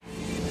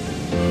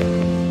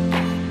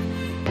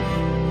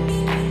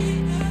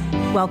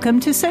Welcome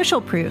to Social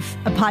Proof,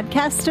 a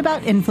podcast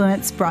about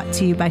influence brought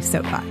to you by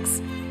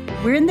Soapbox.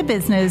 We're in the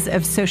business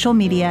of social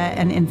media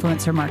and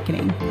influencer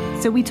marketing,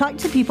 so we talk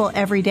to people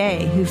every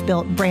day who've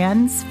built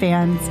brands,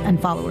 fans,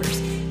 and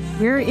followers.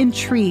 We're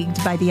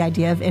intrigued by the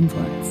idea of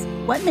influence.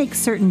 What makes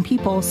certain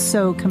people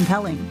so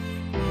compelling?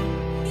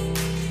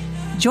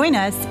 Join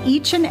us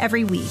each and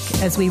every week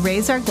as we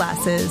raise our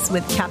glasses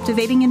with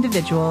captivating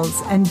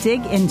individuals and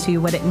dig into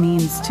what it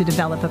means to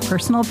develop a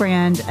personal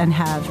brand and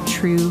have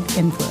true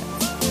influence.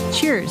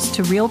 Cheers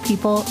to real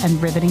people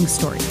and riveting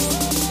stories.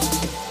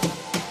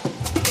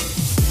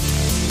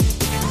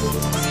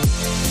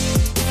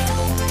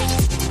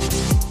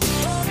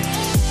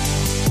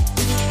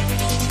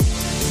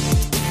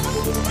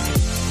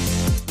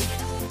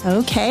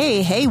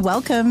 Okay. Hey,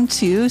 welcome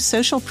to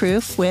Social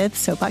Proof with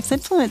Soapbox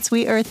Influence.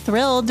 We are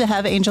thrilled to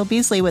have Angel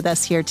Beasley with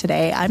us here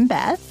today. I'm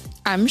Beth.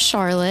 I'm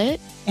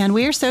Charlotte. And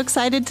we are so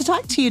excited to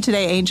talk to you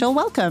today, Angel.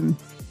 Welcome.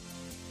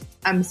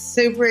 I'm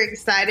super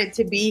excited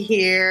to be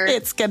here.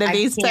 It's going to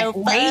be so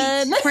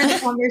fun for the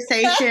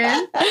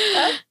conversation.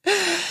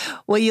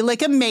 Well, you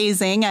look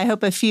amazing. I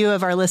hope a few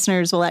of our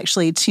listeners will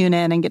actually tune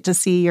in and get to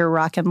see your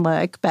rockin'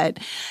 look. But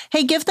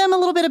hey, give them a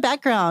little bit of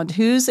background.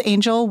 Who's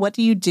Angel? What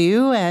do you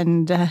do?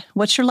 And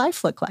what's your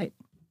life look like?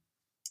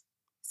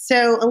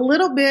 So a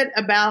little bit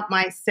about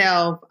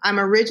myself. I'm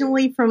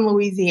originally from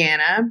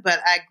Louisiana, but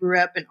I grew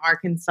up in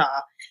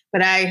Arkansas.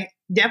 But I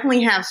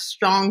definitely have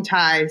strong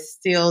ties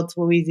still to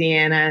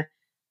Louisiana.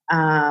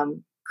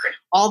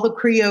 All the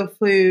Creole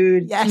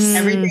food, yes,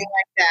 everything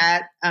like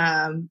that.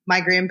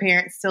 My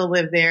grandparents still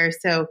live there.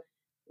 So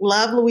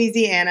love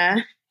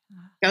Louisiana.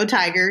 Go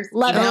Tigers.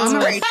 Love it.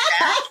 We'll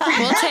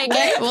take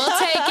it. We'll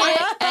take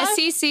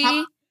it. SEC.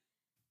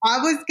 I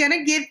was going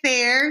to get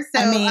there. So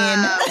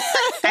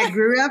I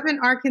grew up in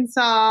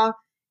Arkansas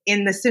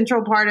in the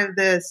central part of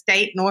the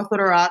state, North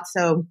Little Rock.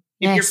 So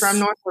if you're from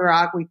North Little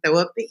Rock, we throw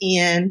up the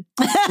N.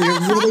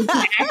 We're really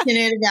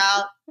passionate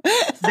about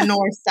the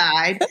north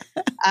side.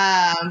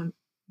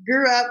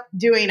 Grew up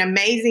doing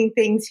amazing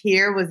things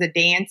here, was a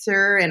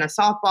dancer and a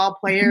softball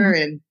player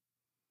and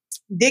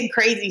did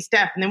crazy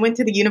stuff. And then went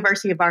to the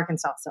University of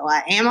Arkansas. So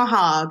I am a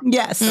hog.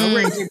 Yes. Go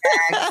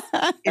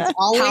Razorbacks. It's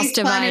always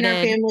fun in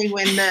our family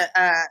when the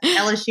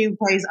LSU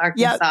plays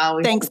Arkansas.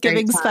 Yep.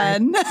 Thanksgiving's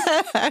fun.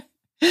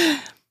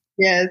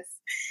 Yes.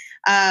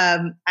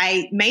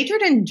 I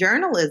majored in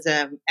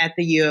journalism at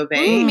the U of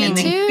A. Me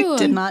too.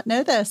 Did not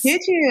know this.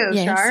 Did you,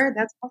 yes. Char?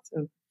 That's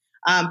awesome.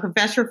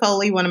 Professor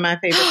Foley, one of my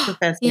favorite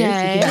professors.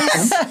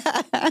 Yes.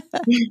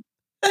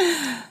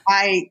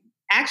 I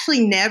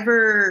actually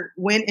never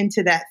went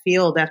into that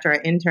field after I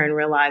interned,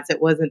 realized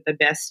it wasn't the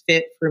best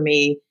fit for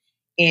me.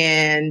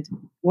 And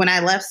when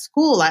I left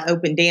school, I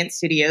opened dance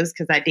studios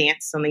because I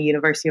danced on the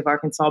University of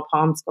Arkansas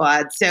Palm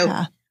Squad.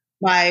 So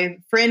my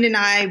friend and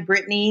I,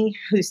 Brittany,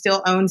 who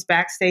still owns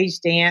Backstage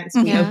Dance,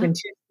 we opened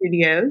 2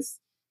 studios,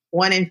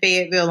 one in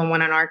Fayetteville and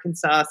one in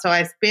Arkansas. So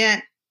I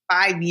spent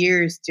 5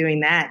 years doing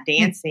that,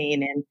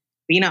 dancing and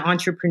being an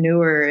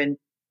entrepreneur and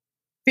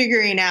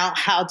figuring out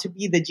how to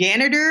be the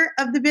janitor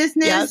of the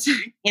business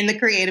and the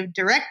creative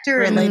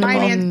director and the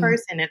finance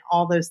person and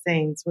all those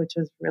things, which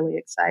was really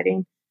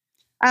exciting.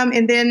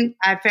 And then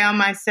I found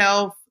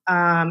myself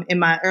in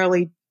my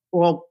late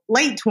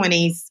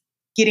 20s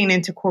getting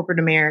into corporate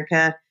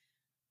America.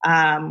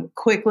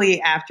 Quickly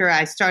after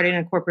I started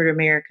in corporate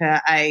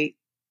America, I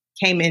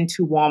came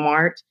into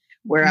Walmart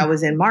where I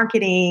was in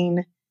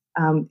marketing,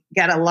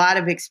 got a lot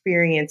of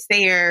experience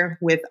there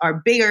with our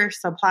bigger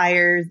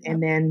suppliers,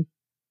 and then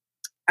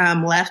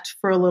left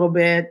for a little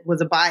bit,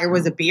 was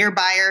a beer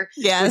buyer,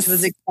 which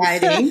was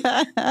exciting.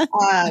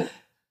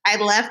 I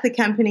left the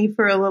company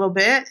for a little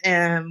bit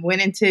and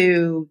went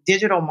into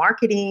digital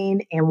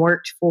marketing and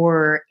worked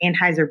for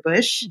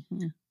Anheuser-Busch,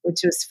 which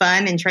was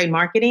fun, in trade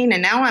marketing.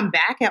 And now I'm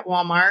back at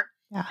Walmart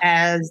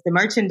as the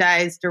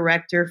merchandise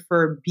director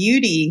for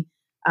beauty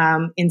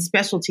in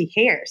specialty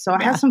hair. So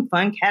I have some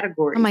fun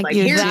categories. Oh my God,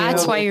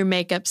 that's why your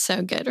makeup's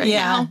so good right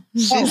now.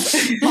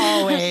 She's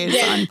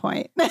always on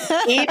point.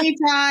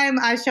 Anytime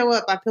I show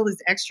up, I feel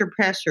this extra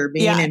pressure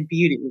being in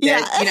beauty.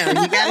 That,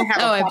 you got to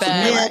have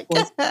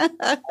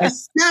a or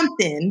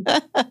something.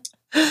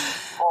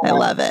 I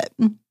love it.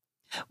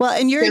 Well,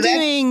 and you're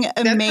doing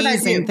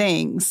amazing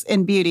things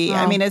in beauty.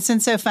 I mean, it's been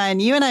so fun.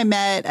 You and I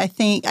met, I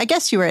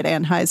guess you were at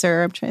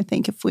Anheuser. I'm trying to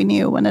think if we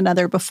knew one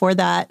another before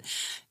that.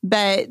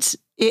 But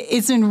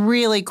it's been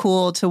really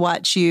cool to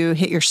watch you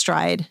hit your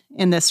stride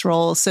in this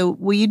role. So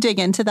will you dig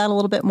into that a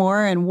little bit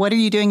more? And what are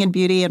you doing in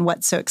beauty and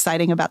what's so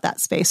exciting about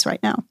that space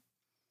right now?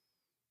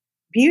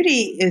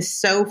 Beauty is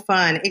so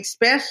fun,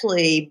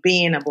 especially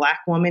being a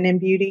Black woman in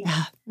beauty,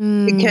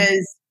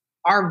 because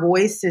our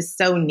voice is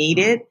so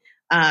needed.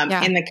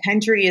 And the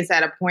country is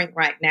at a point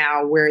right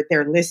now where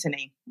they're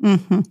listening.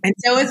 And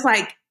so it's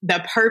like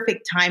the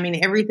perfect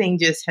timing. Everything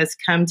just has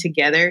come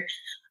together.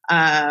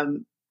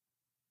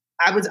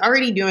 I was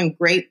already doing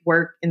great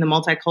work in the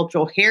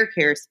multicultural hair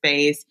care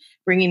space,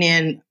 bringing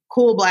in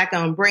cool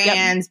Black-owned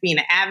brands, being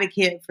an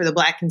advocate for the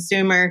Black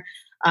consumer.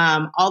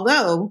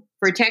 Although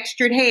for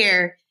textured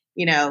hair,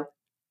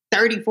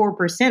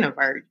 34% of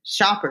our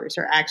shoppers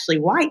are actually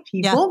white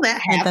people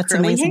that have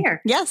curly amazing.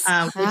 hair. Yes.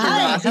 Hi.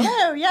 Awesome.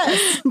 Hello.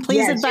 Yes.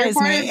 Please advise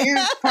me. You're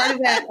part of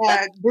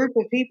that group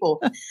of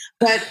people.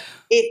 But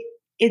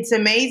it's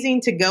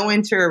amazing to go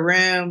into a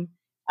room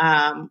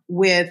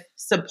with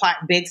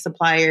big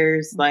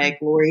suppliers like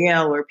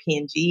L'Oreal or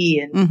P&G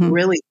and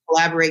really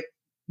collaborate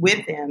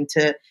with them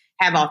to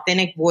have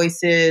authentic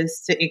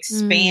voices, to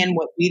expand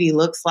what beauty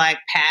looks like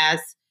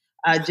past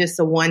just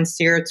a one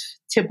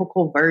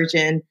stereotypical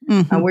version.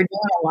 We're doing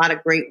a lot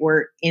of great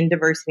work in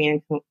diversity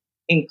and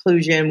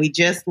inclusion. We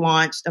just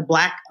launched a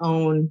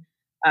Black-owned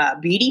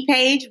beauty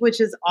page, which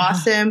is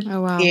awesome.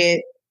 Oh, wow.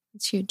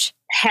 It's huge.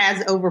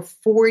 Has over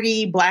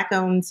 40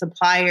 Black-owned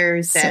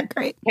suppliers that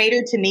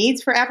cater to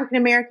needs for African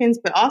Americans,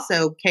 but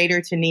also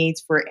cater to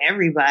needs for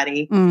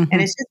everybody. And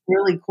it's just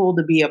really cool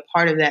to be a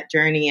part of that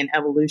journey and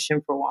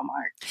evolution for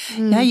Walmart.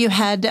 Yeah, you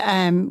had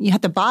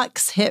the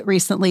box hit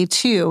recently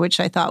too, which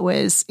I thought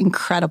was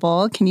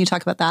incredible. Can you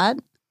talk about that?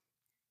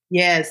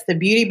 Yes, the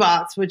beauty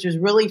box, which was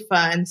really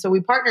fun. So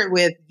we partnered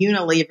with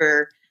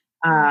Unilever,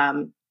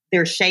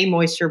 their Shea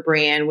Moisture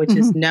brand, which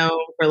is known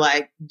for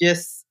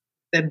just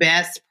the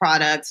best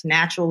products,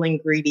 natural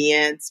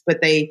ingredients, but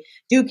they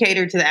do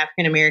cater to the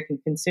African American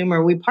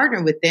consumer. We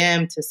partnered with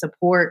them to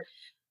support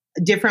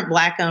different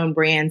Black-owned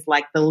brands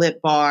like the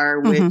Lip Bar,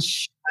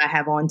 which I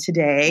have on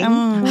today.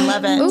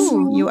 Love it.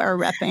 Ooh. You are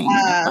repping.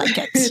 Like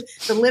it.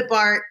 The Lip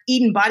Bar,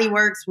 Eden Body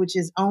Works, which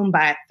is owned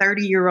by a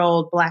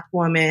 30-year-old Black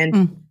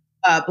woman.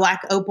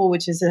 Black Opal,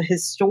 which is a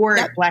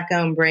historic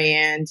Black-owned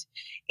brand.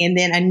 And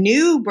then a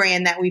new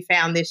brand that we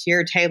found this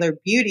year, Taylor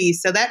Beauty.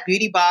 So that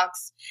beauty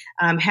box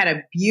had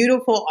a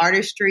beautiful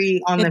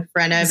artistry on the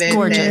front of it.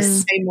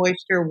 Gorgeous. Shea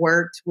Moisture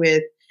worked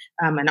with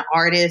an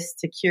artist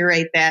to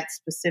curate that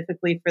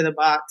specifically for the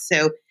box.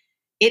 So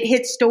it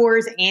hits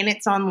stores and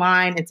it's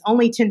online. It's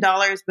only $10,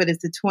 but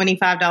it's a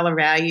 $25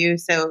 value.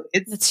 So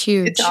it's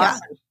huge. It's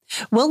awesome.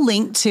 We'll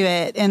link to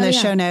it in the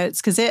show notes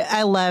because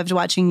I loved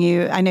watching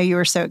you. I know you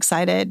were so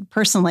excited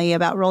personally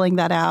about rolling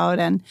that out.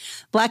 And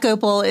Black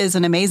Opal is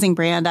an amazing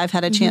brand. I've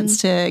had a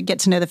chance to get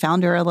to know the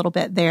founder a little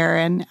bit there.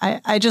 And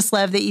I just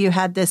love that you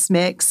had this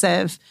mix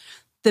of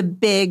the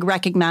big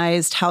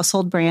recognized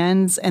household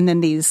brands and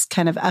then these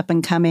kind of up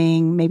and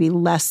coming, maybe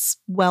less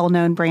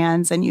well-known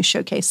brands, and you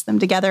showcase them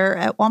together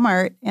at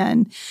Walmart.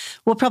 And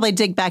we'll probably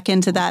dig back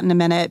into that in a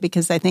minute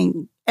because I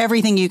think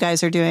everything you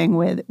guys are doing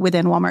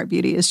within Walmart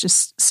Beauty is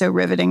just so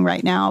riveting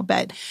right now.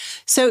 But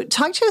so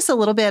talk to us a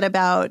little bit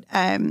about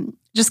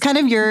just kind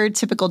of your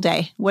typical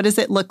day. What does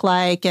it look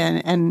like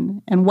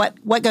and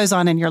what goes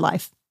on in your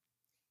life?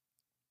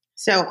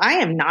 So I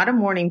am not a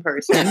morning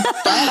person. Feel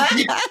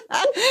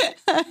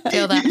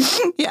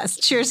that. Yes.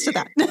 Cheers to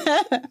that.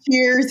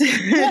 Cheers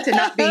to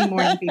not being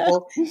morning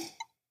people.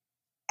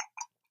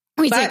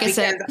 We take a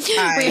sip.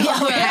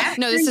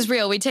 No, this is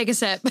real. We take a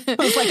sip. It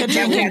was like a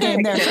drinking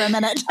game there for a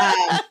minute.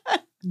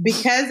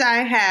 Because I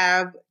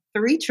have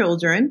 3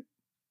 children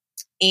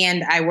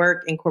and I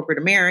work in corporate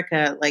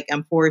America,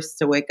 I'm forced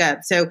to wake up.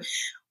 So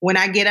when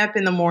I get up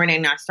in the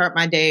morning, I start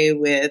my day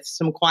with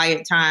some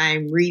quiet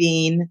time,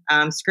 reading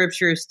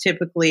scriptures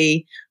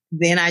typically.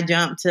 Then I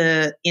jump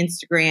to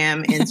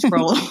Instagram and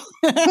scroll.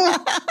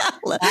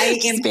 I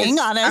am being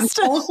honest. I'm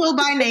social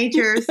by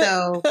nature,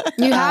 so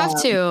you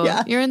have to.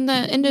 Yeah. You're in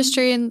the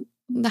industry and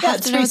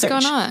have to know what's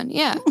going on.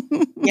 Yeah,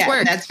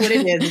 yeah, that's what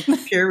it is.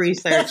 It's pure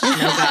research, no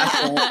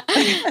gospel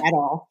at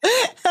all.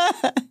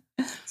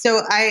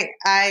 So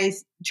I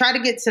try to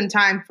get some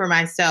time for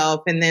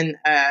myself, and then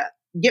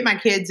get my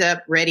kids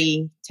up,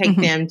 ready, take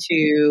them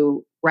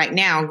to, right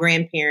now,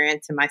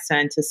 grandparents and my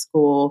son to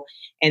school.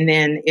 And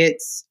then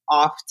it's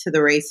off to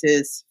the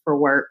races for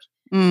work.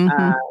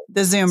 The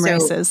Zoom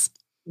races.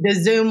 The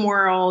Zoom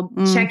world,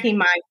 checking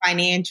my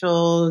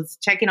financials,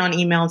 checking on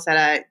emails that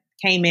I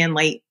came in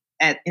late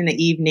in the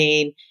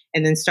evening,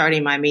 and then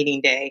starting my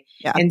meeting day.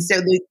 Yeah. And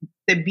so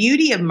the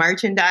beauty of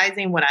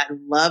merchandising, what I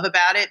love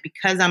about it,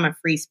 because I'm a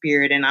free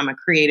spirit and I'm a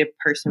creative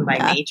person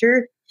by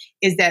nature,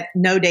 is that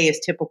no day is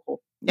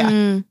typical.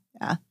 Yeah.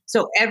 Yeah.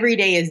 So every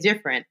day is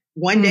different.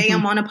 One day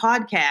I'm on a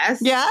podcast.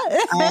 Yeah.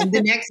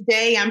 The next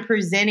day I'm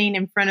presenting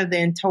in front of the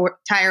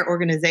entire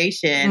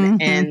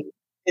organization. And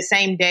the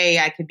same day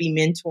I could be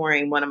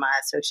mentoring one of my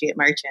associate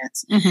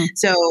merchants.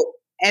 So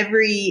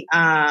every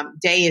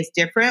day is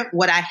different.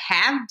 What I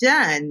have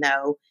done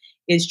though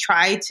is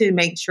try to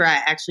make sure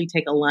I actually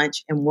take a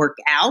lunch and work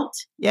out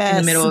in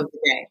the middle of the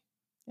day.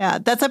 Yeah,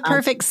 that's a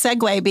perfect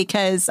segue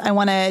because I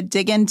want to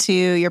dig into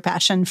your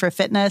passion for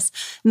fitness.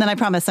 And then I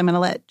promise I'm going to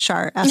let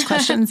Char ask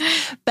questions.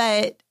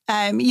 But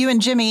you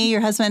and Jimmy,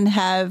 your husband,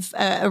 have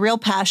a real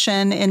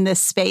passion in this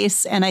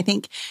space. And I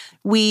think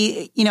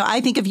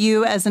I think of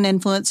you as an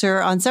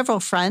influencer on several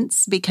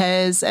fronts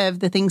because of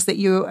the things that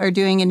you are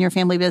doing in your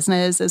family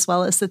business, as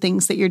well as the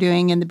things that you're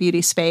doing in the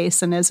beauty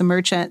space and as a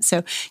merchant.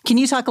 So can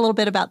you talk a little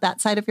bit about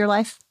that side of your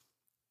life?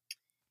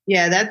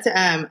 Yeah, that's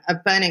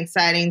a fun,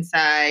 exciting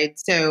side.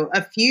 So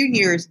a few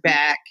years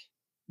back,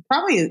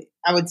 probably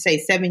I would say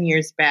 7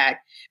 years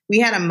back, we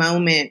had a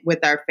moment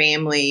with our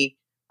family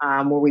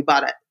where we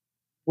bought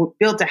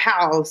built a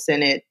house,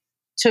 and it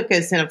took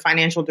us in a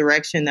financial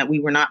direction that we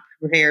were not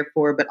prepared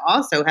for, but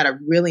also had a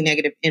really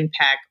negative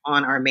impact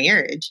on our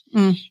marriage.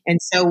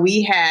 And so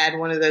we had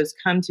one of those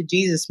come to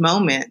Jesus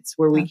moments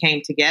where we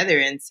came together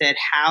and said,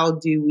 how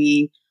do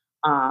we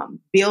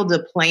build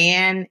a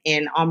plan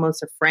and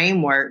almost a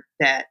framework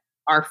that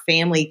our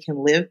family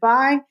can live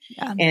by?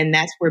 And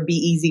that's where Be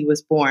Easy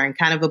was born,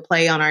 kind of a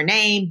play on our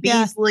name,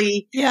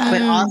 Beasley,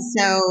 but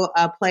also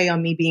a play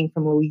on me being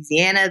from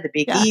Louisiana, the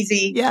Big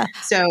Easy.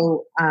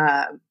 So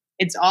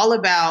it's all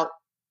about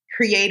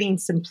creating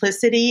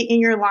simplicity in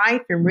your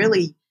life and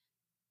really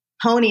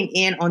honing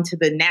in onto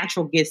the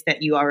natural gifts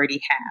that you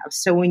already have.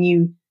 So when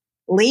you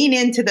lean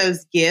into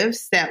those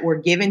gifts that were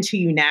given to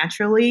you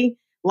naturally,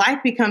 life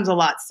becomes a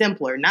lot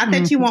simpler. Not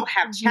that you won't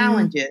have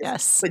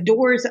challenges, but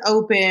doors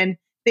open,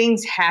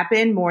 things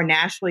happen more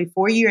naturally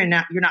for you, and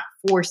you're not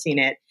forcing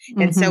it.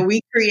 And so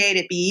we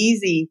created Be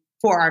Easy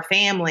for our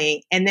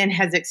family, and then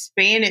has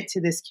expanded to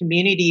this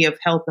community of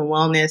health and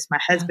wellness. My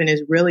husband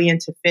is really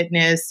into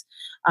fitness,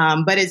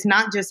 but it's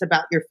not just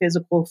about your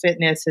physical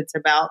fitness. It's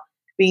about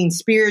being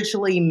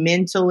spiritually,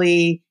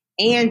 mentally,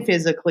 and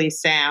physically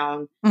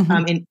sound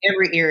in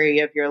every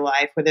area of your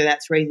life, whether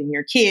that's raising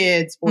your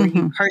kids or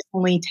you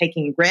personally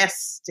taking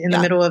rest in the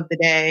middle of the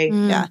day,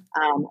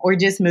 or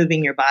just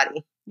moving your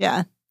body.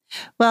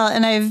 Well,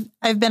 and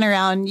I've been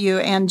around you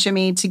and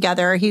Jimmy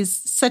together. He's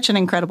such an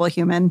incredible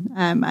human.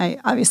 I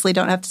obviously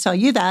don't have to tell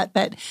you that,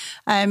 but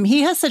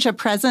he has such a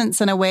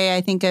presence and a way,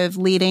 I think, of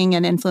leading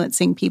and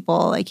influencing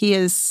people. Like he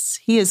is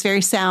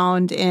very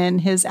sound in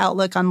his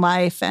outlook on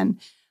life, and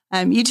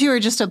you two are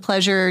just a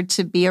pleasure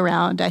to be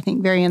around. I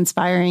think very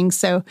inspiring.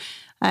 So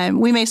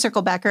we may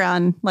circle back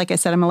around. Like I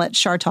said, I'm going to let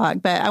Shar talk,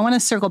 but I want to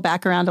circle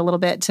back around a little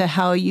bit to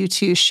how you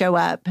two show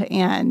up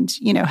and,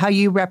 how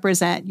you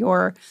represent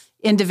your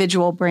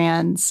individual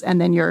brands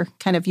and then your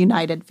kind of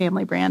united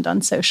family brand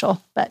on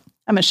social. But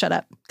I'm going to shut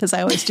up because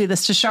I always do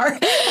this to Shar.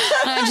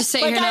 I just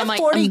sit here and I'm like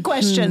 40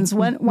 questions,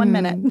 one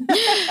minute.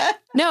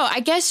 No,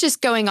 I guess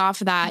just going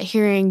off of that,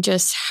 hearing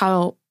just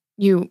how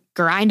you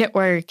grind at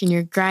work and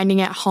you're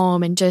grinding at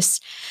home, and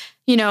just,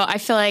 I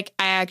feel like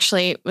I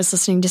actually was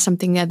listening to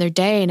something the other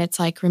day, and it's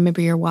like,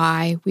 remember your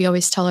why. We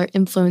always tell our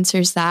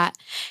influencers that.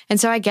 And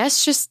so I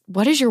guess just,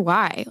 what is your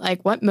why?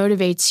 Like, what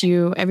motivates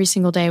you every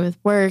single day with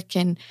work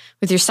and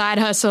with your side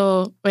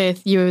hustle,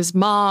 with you as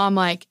mom,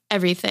 like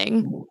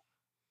everything?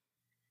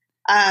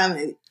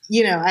 My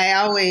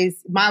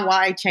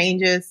why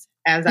changes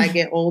as I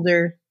get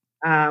older.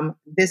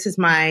 This is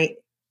my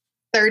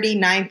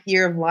 39th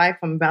year of life.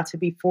 I'm about to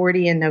be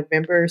 40 in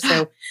November.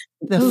 So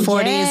the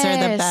 40s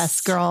are the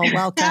best, girl.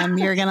 Welcome.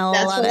 You're going to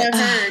love it.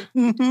 That's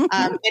what I heard.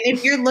 And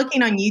if you're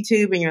looking on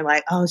YouTube and you're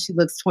like, oh, she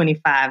looks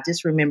 25,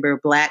 just remember,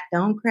 black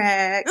don't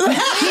crack.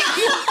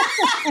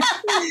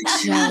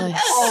 Jealous.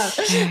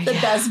 The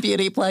best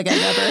beauty plug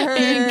I've ever heard.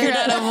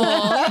 Incredible.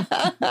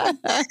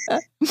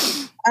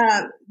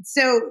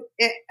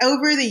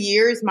 Over the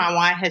years, my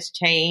why has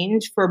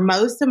changed. For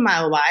most of my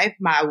life,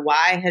 my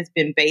why has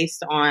been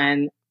based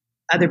on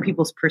other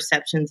people's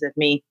perceptions of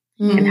me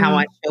and how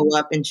I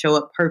show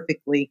up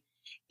perfectly.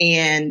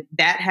 And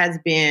that has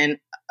been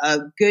a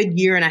good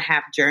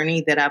 1.5-year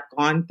journey that I've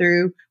gone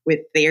through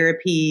with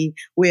therapy,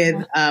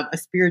 with a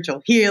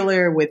spiritual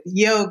healer, with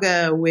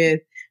yoga,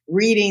 with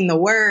reading the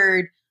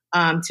word,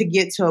 to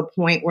get to a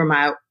point where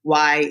my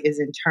why is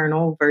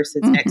internal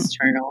versus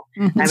external.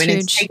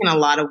 It's taken a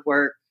lot of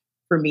work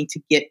for me to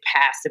get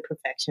past the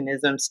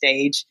perfectionism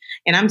stage,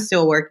 and I'm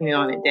still working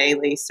on it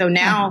daily. So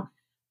now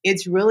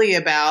it's really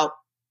about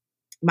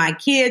my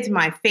kids,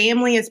 my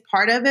family is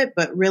part of it,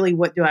 but really,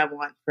 what do I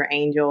want for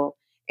Angel,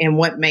 and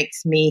what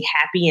makes me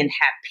happy and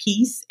have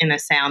peace and a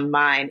sound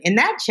mind? And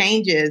that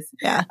changes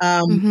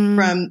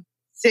from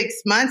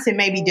 6 months. It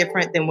may be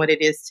different than what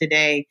it is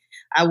today.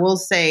 I will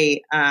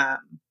say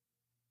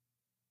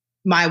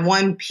my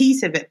one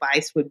piece of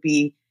advice would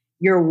be,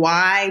 your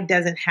why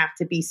doesn't have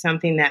to be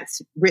something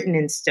that's written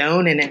in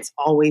stone and it's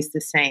always the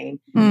same.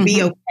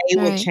 Be okay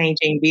with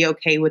changing. Be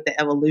okay with the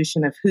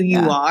evolution of who you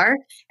are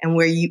and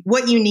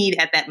what you need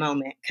at that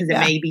moment, because it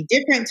may be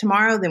different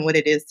tomorrow than what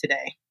it is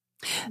today.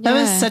 That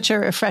was such a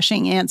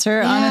refreshing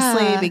answer,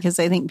 honestly, because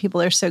I think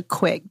people are so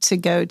quick to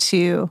go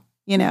to,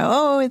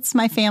 oh, it's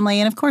my family.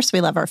 And of course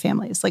we love our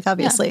families. Like,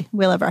 obviously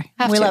we love our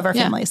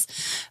families.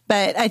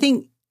 But I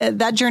think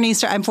that journey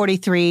I'm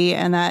 43,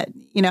 and that,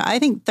 I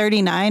think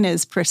 39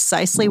 is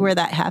precisely where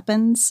that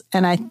happens.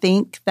 And I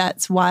think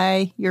that's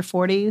why your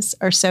 40s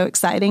are so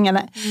exciting.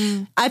 And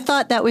I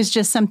thought that was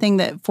just something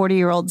that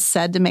 40-year-olds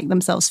said to make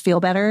themselves feel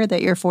better,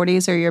 that your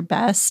 40s are your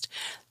best.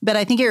 But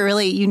I think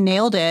you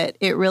nailed it.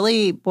 It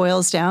really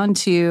boils down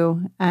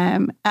to,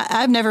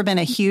 I've never been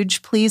a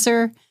huge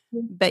pleaser,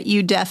 but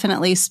you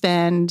definitely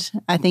spend,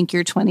 I think,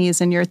 your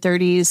 20s and your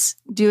 30s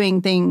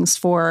doing things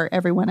for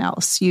everyone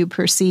else. You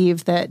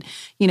perceive that,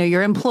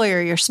 your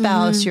employer, your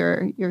spouse,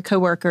 your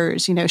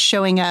coworkers,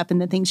 showing up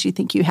and the things you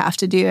think you have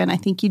to do. And I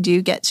think you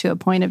do get to a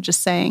point of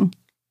just saying,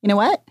 you know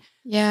what?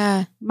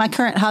 Yeah. My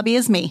current hobby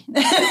is me.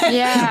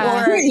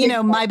 Yeah.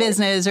 Or, my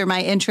business or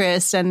my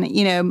interest. And,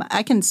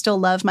 I can still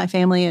love my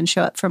family and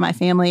show up for my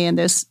family. And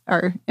those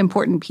are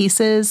important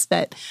pieces.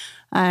 But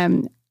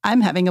I'm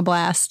having a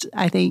blast,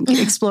 I think,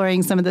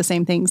 exploring some of the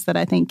same things that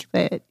I think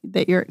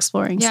that you're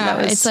exploring. Yeah.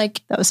 So it's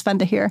like, that was fun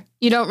to hear.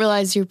 You don't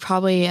realize you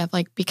probably have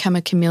become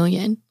a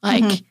chameleon.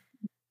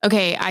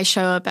 Okay, I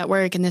show up at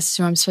work and this is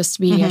who I'm supposed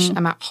to be.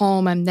 I'm at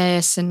home, I'm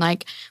this. And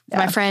with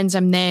my friends,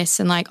 I'm this.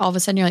 And all of a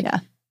sudden you're like,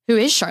 who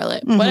is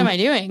Charlotte? What am I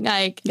doing?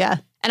 And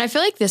I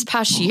feel like this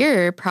past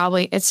year,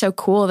 probably it's so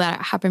cool that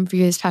it happened for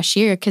you this past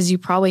year because you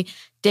probably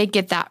did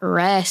get that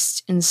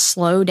rest and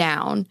slow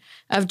down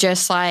of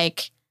just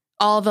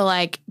all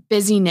the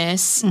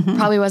busyness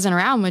probably wasn't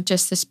around with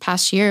just this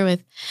past year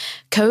with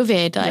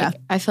COVID.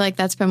 I feel like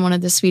that's been one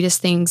of the sweetest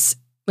things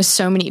with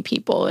so many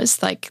people is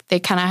they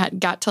kind of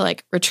got to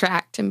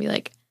retract and be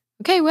like,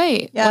 okay,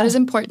 wait, what is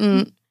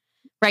important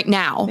right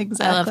now?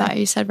 Exactly. I love how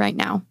you said right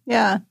now.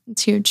 Yeah.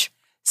 It's huge.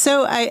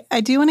 So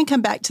I do want to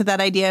come back to that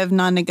idea of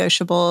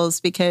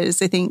non-negotiables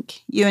because I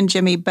think you and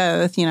Jimmy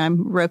both,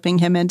 I'm roping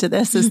him into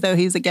this as though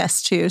he's a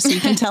guest too. So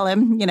you can tell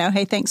him,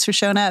 hey, thanks for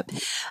showing up.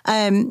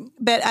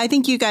 But I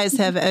think you guys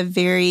have a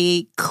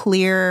very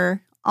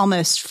clear,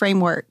 almost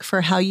framework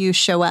for how you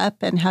show up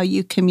and how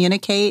you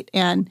communicate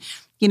and,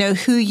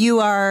 who you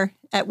are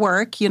at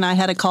work. You and I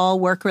had a call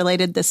work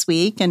related this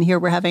week, and here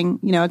we're having,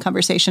 a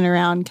conversation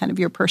around kind of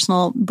your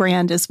personal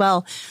brand as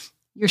well.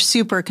 You're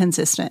super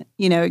consistent,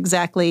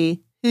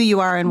 exactly who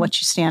you are and what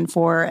you stand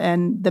for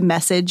and the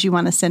message you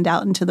want to send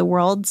out into the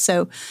world.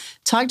 So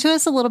talk to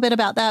us a little bit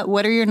about that.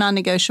 What are your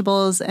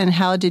non-negotiables and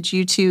how did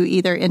you two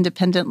either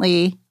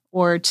independently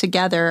or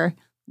together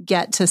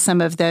get to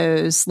some of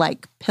those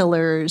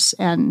pillars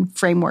and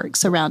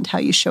frameworks around how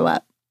you show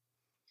up?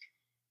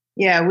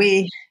 Yeah,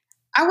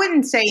 I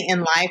wouldn't say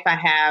in life I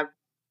have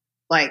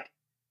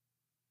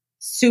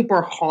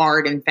super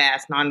hard and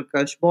fast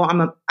non-negotiable.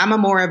 I'm a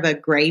more of a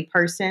gray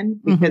person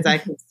because I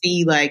can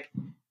see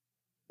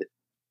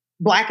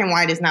black and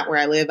white is not where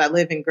I live. I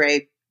live in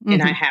gray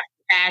and I have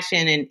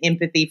passion and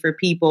empathy for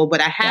people,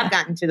 but I have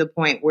gotten to the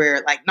point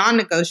where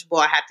non-negotiable,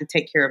 I have to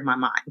take care of my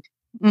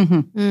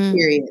mind.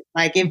 Period.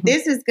 If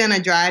this is going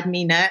to drive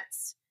me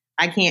nuts,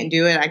 I can't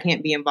do it. I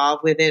can't be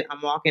involved with it.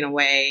 I'm walking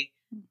away.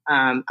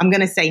 I'm going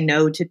to say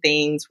no to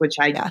things, which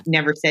I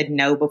never said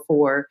no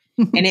before.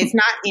 And it's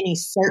not any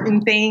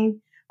certain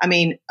thing. I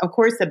mean, of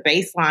course, the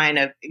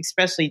baseline of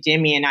especially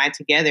Jimmy and I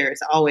together is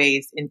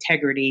always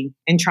integrity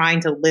and trying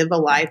to live a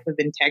life of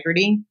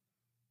integrity.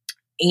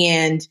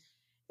 And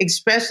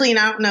especially, and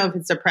I don't know if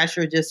it's a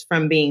pressure just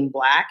from being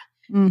Black,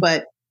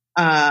 but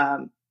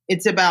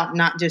it's about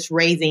not just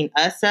raising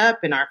us up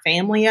and our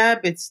family up.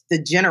 It's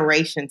the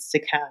generations to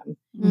come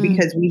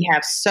because we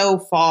have so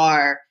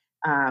far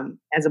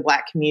as a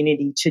Black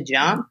community to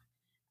jump.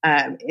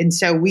 And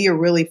so we are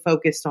really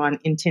focused on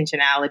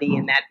intentionality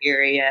in that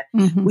area.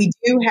 We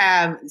do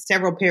have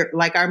several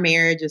our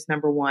marriage is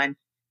number one.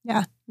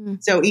 Yeah.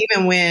 So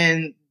even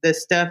when the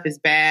stuff is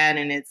bad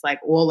and it's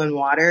oil and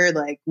water,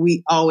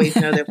 we always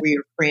know that we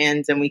are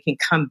friends and we can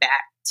come back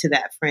to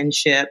that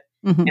friendship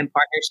and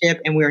partnership,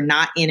 and we're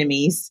not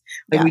enemies.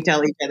 We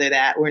tell each other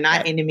that we're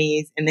not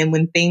enemies. And then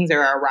when things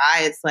are awry,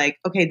 it's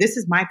okay, this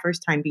is my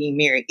first time being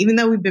married. Even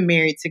though we've been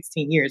married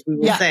 16 years, we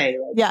will say,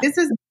 this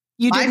is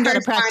you my didn't get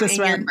a first practice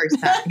time run. your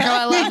first time. Oh,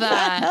 I love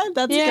that.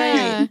 That's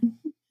great.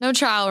 No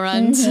trial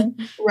runs.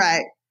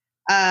 Right.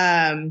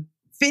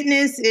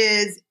 Fitness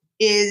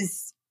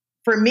is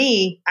for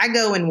me, I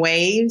go in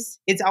waves.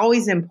 It's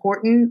always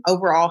important,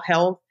 overall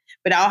health,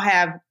 but I'll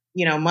have,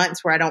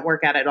 months where I don't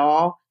work out at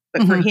all.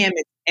 But for him,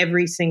 it's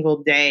every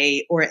single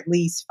day or at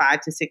least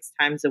 5 to 6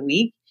 times a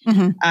week.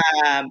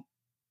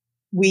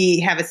 We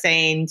have a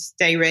saying,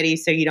 stay ready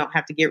so you don't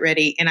have to get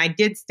ready. And I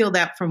did steal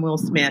that from Will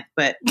Smith,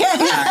 but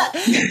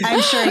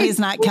I'm sure he's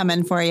not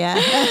coming for you.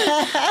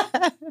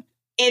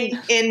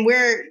 And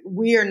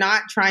we are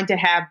not trying to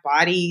have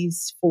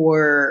bodies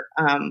for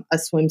a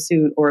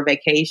swimsuit or a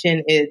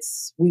vacation.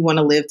 We want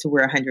to live to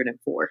we're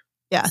 104.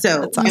 Yeah.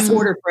 So awesome. In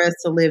order for us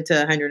to live to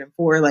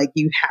 104,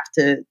 you have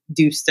to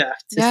do stuff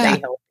to stay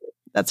healthy.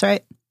 That's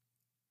right.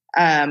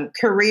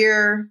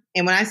 Career.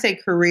 And when I say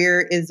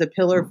career is a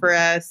pillar for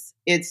us,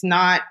 it's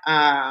not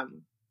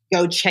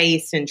go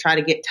chase and try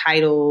to get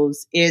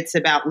titles. It's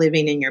about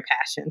living in your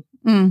passion,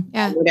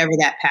 whatever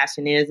that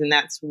passion is. And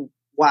that's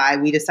why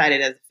we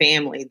decided as a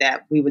family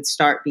that we would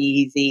start Be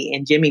Easy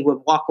and Jimmy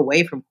would walk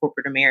away from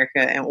corporate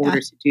America in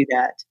order to do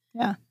that.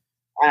 Yeah.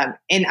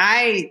 And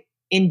I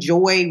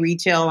enjoy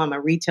retail. I'm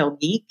a retail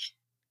geek.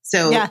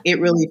 So it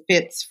really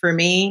fits for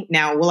me.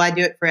 Now, will I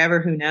do it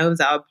forever? Who knows?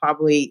 I'll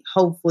probably,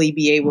 hopefully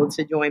be able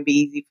to join Be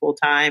Easy full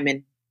time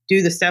and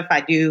do the stuff I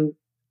do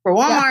for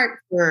Walmart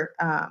for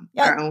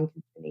our own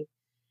company.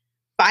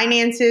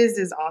 Finances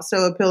is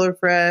also a pillar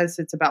for us.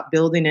 It's about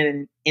building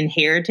an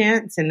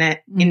inheritance, and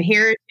that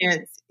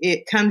inheritance,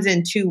 it comes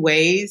in 2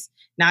 ways,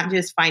 not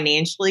just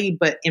financially,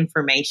 but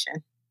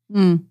information.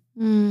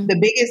 The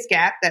biggest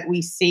gap that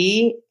we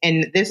see,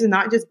 and this is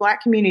not just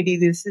Black community,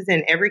 this is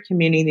in every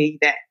community,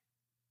 that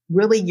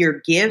really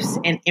your gifts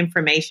and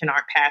information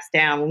aren't passed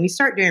down. When we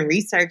start doing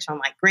research on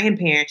like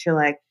grandparents, you're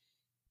like,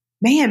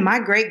 man, my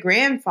great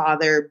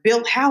grandfather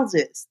built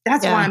houses.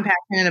 That's why I'm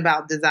passionate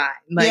about design.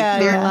 Like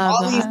there are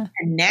all these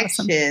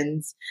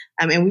connections.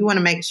 Awesome. And we want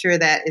to make sure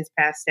that is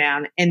passed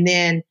down. And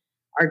then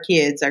our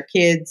kids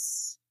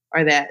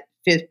are that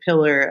fifth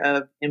pillar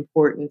of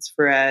importance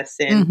for us.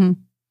 And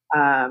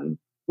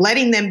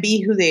letting them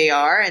be who they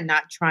are and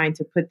not trying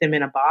to put them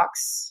in a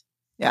box.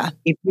 Yeah.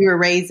 If you were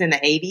raised in the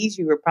 80s,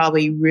 you were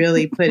probably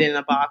really put in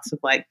a box of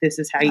like, this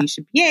is how you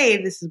should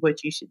behave. This is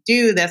what you should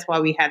do. That's why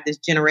we have this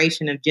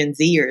generation of Gen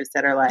Zers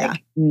that are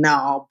like,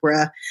 no,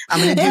 bruh,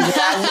 I'm going to do what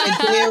I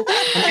want to do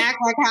and act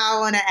like how I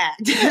want to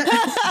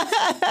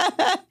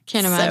act.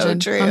 Can't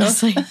imagine. So true.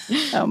 Honestly.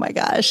 Oh my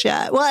gosh.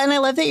 Yeah. Well, and I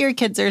love that your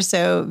kids are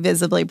so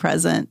visibly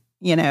present,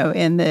 in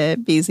the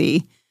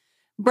BZ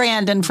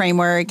brand and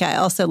framework. I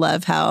also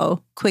love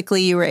how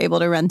quickly you were able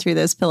to run through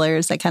those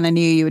pillars. I kind of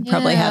knew you would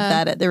probably have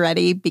that at the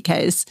ready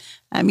because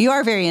you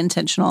are very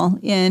intentional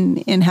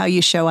in how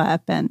you show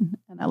up. And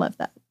I love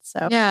that.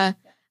 So, yeah.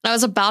 I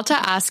was about to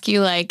ask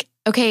you like,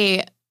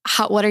 okay,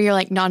 what are your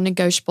like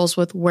non-negotiables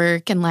with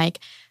work and like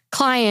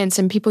clients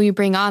and people you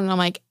bring on? And I'm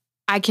like,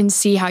 I can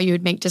see how you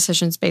would make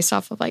decisions based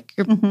off of like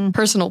your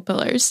personal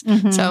pillars.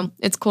 So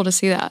it's cool to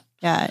see that.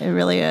 Yeah, it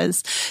really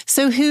is.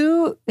 So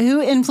who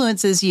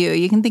influences you?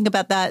 You can think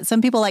about that.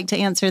 Some people like to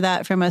answer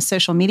that from a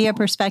social media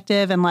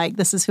perspective and like,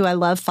 this is who I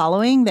love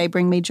following. They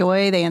bring me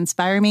joy. They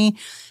inspire me.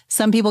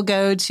 Some people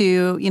go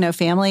to,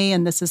 family,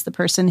 and this is the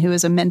person who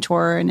is a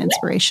mentor and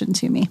inspiration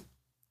to me.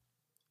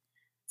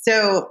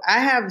 So I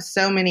have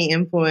so many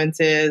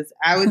influences.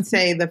 I would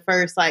say the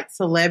first like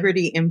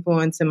celebrity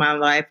influence in my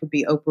life would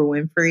be Oprah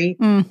Winfrey.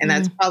 And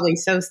that's probably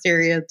so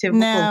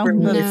stereotypical for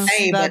me to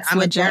say, but I'm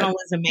legit. A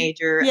journalism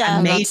major. Yeah,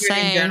 I majored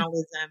in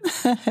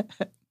journalism.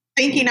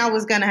 Thinking I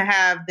was going to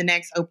have the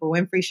next Oprah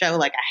Winfrey show.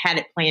 Like I had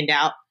it planned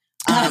out.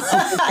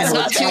 It's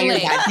not too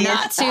late.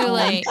 Not too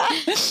late.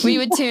 We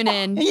would tune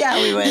in.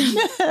 Yeah, we would.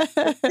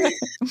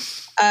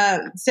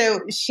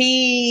 So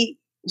she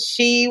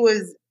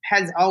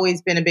has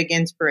always been a big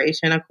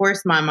inspiration. Of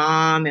course, my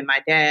mom and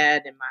my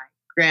dad and my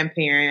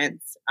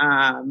grandparents.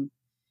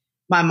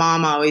 My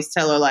mom, I always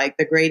tell her like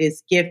the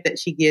greatest gift that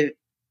she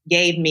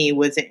gave me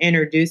was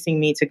introducing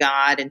me to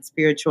God and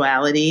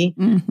spirituality.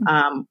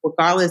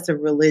 Regardless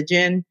of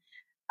religion,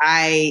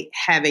 I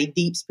have a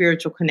deep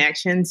spiritual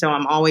connection. So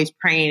I'm always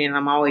praying and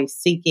I'm always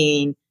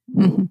seeking.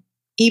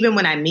 Even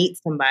when I meet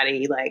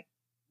somebody, like,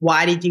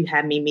 why did you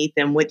have me meet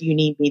them? What do you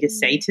need me to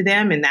say to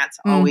them? And that's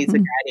always a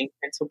guiding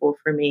principle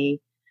for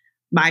me.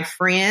 My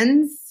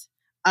friends,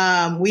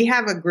 we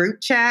have a group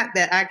chat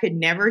that I could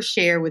never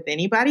share with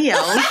anybody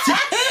else.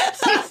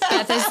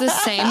 Beth is the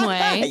same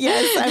way.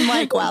 Yes, I'm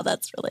like, wow,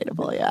 that's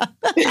relatable. Yeah,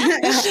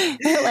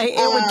 like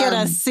it would get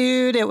us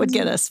sued. It would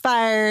get us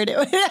fired.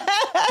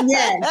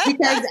 Yes,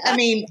 because I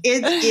mean,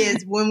 it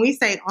is when we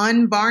say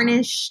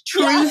unvarnished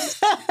truth,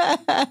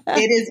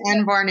 it is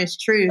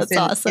unvarnished truth. That's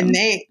awesome.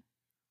 And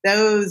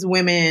those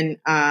women,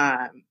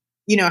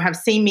 have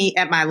seen me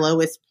at my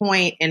lowest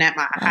point and at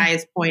my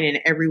highest point and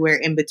everywhere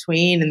in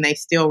between, and they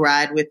still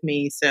ride with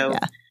me. So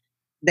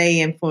they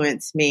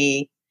influence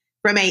me.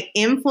 From an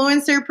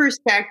influencer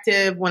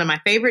perspective, one of my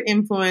favorite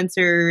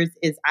influencers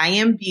is I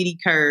Am Beauty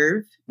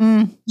Curve.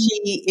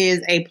 She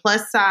is a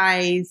plus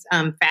size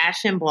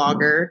fashion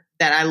blogger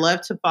that I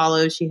love to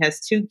follow. She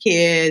has 2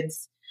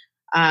 kids.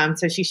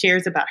 So she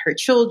shares about her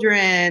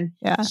children.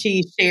 Yeah.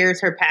 She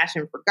shares her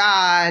passion for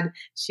God.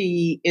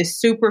 She is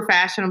super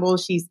fashionable.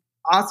 She's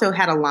also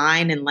had a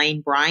line in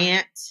Lane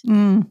Bryant.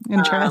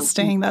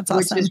 Interesting. That's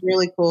awesome. Which is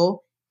really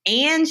cool.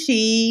 And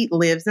she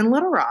lives in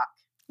Little Rock.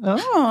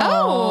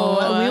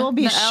 Oh, we will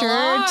be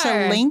sure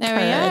to link her.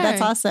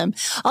 That's awesome.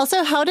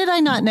 Also, how did I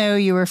not know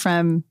you were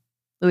from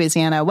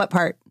Louisiana? What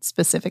part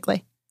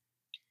specifically?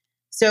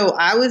 So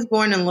I was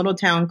born in a little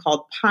town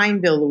called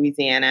Pineville,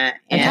 Louisiana,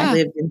 and I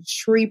lived in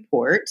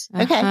Shreveport.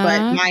 Okay.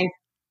 But my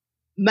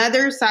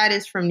mother's side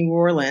is from New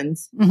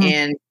Orleans,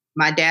 and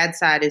my dad's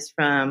side is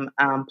from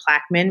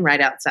Plaquemine,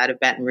 right outside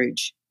of Baton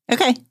Rouge.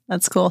 Okay,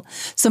 that's cool.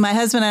 So my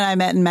husband and I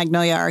met in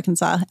Magnolia,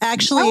 Arkansas.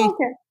 Actually,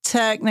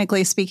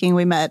 technically speaking,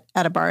 we met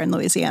at a bar in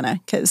Louisiana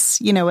because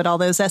you know what all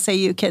those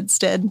SAU kids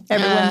did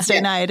every Wednesday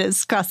night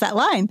is cross that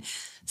line.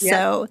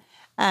 So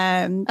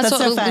that's what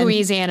so fun.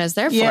 Louisiana's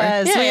there for.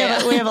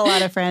 Yes, we have a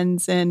lot of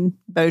friends in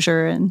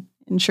Bossier and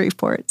in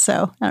Shreveport.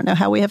 So I don't know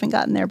how we haven't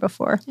gotten there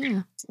before.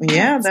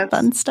 That's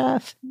fun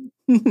stuff.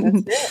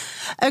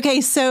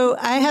 Okay, so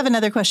I have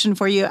another question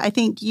for you. I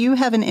think you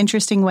have an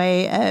interesting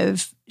way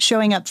of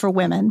showing up for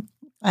women.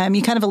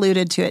 You kind of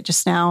alluded to it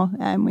just now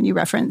when you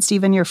referenced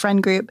even your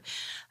friend group.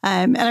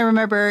 And I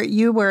remember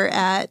you were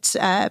at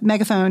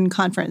Megaphone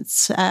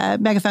Conference,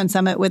 Megaphone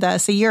Summit with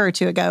us a year or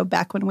two ago,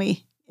 back when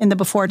in the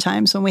before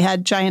times when we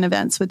had giant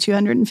events with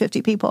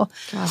 250 people.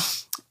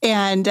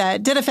 And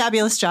did a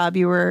fabulous job.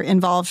 You were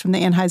involved from the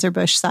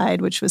Anheuser-Busch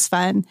side, which was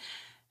fun.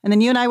 And then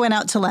you and I went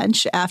out to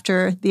lunch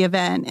after the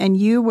event, and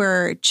you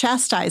were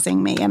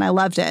chastising me, and I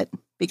loved it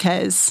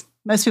because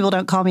most people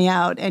don't call me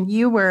out. And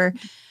you were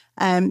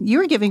you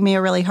were giving me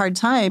a really hard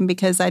time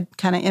because I'd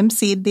kind of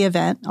emceed the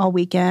event all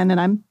weekend, and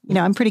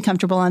I'm pretty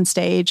comfortable on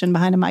stage and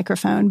behind a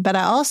microphone, but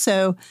I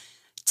also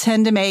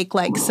tend to make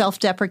like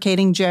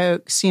self-deprecating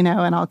jokes, and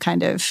I'll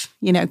kind of,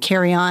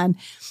 carry on.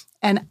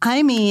 And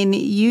I mean,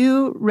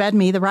 you read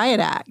me the riot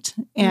act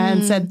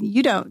and said,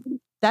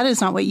 that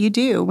is not what you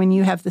do when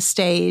you have the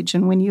stage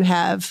and when you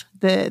have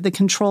the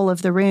control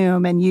of the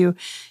room, and you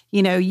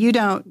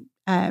don't,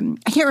 I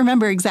can't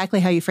remember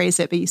exactly how you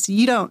phrased it, but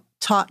you don't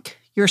talk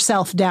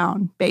yourself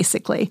down,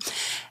 basically.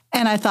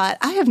 And I thought,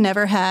 I have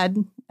never had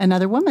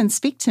another woman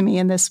speak to me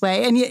in this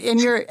way. And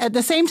you're at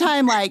the same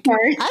time like,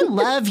 I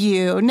love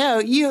you.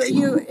 No,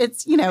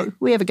 it's,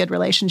 we have a good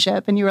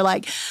relationship. And you were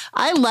like,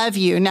 I love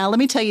you. Now let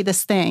me tell you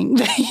this thing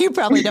that you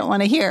probably don't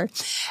want to hear.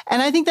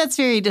 And I think that's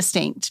very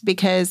distinct,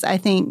 because I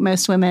think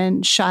most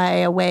women shy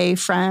away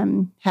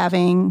from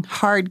having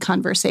hard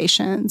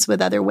conversations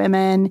with other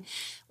women,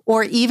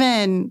 or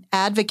even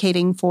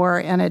advocating for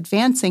and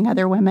advancing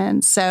other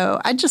women. So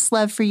I'd just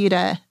love for you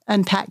to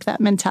unpack that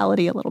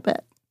mentality a little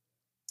bit.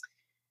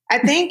 I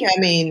think,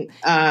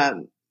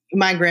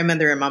 my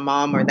grandmother and my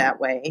mom are that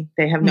way.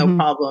 They have no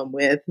problem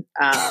with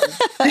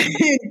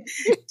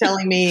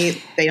telling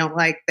me they don't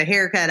like the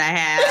haircut I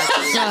have.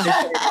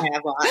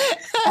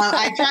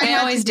 I try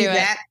not always to do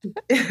that.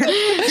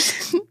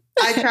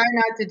 I try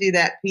not to do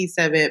that piece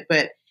of it,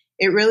 but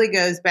it really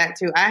goes back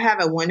to, I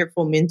have a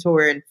wonderful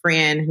mentor and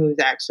friend who's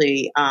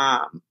actually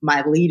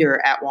my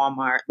leader at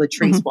Walmart,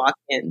 Latrice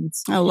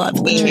Watkins. I love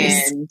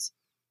Latrice. And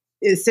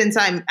since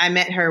I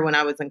met her when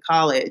I was in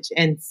college,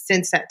 and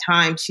since that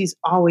time, she's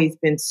always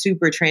been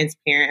super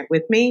transparent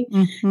with me.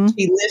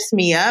 She lifts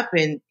me up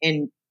and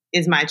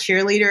is my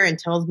cheerleader and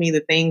tells me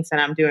the things that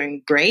I'm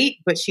doing great.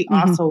 But she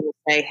also will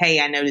say,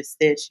 hey, I noticed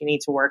this, you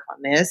need to work on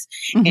this.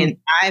 And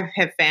I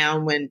have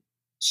found when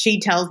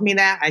she tells me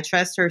that, I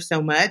trust her so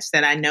much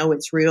that I know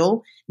it's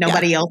real.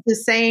 Nobody else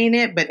is saying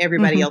it, but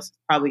everybody else is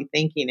probably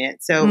thinking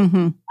it. So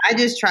I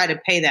just try to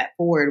pay that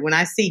forward. When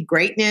I see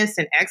greatness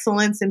and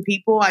excellence in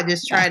people, I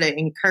just try to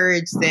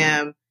encourage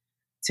them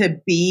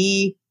to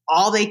be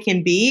all they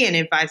can be. And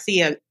if I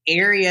see an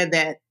area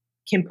that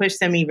can push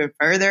them even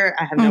further,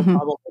 I have no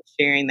problem with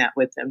sharing that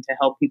with them to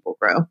help people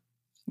grow.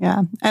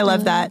 Yeah, I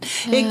love that.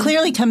 It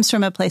clearly comes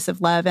from a place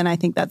of love. And I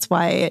think that's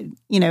why it,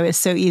 is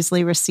so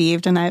easily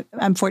received. And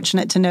I'm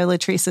fortunate to know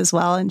Latrice as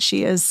well. And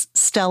she is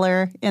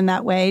stellar in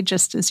that way,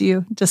 just as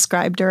you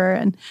described her.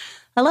 And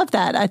I love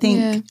that. I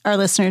think our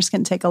listeners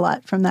can take a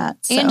lot from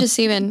that. So. And just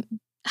even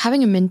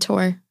having a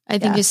mentor, I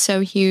think is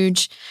so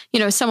huge.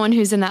 Someone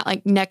who's in that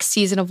like next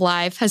season of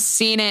life has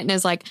seen it and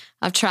is like,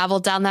 I've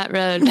traveled down that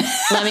road.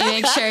 Let me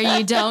make sure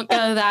you don't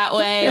go that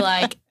way.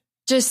 Like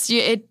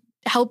it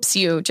helps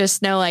you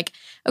just know like,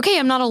 okay,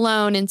 I'm not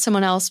alone, and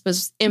someone else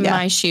was in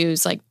my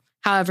shoes, like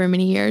however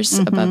many years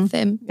above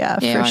them. Yeah,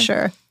 for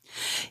sure.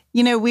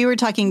 We were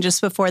talking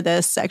just before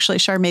this, actually,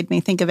 Shar made me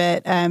think of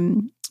it.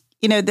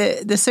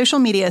 The social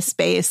media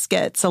space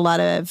gets a lot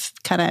of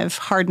kind of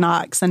hard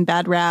knocks and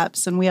bad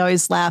raps, and we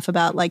always laugh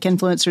about like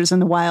influencers in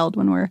the wild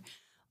when we're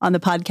on the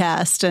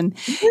podcast. And,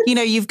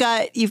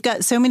 you've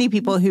got so many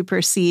people who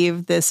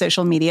perceive the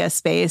social media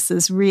space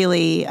as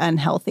really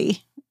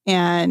unhealthy.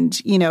 And,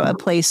 a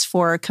place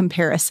for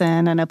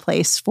comparison and a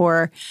place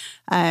for,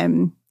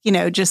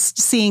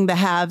 just seeing the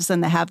haves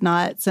and the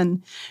have-nots.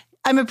 And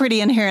I'm a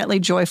pretty inherently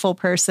joyful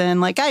person.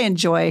 Like I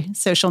enjoy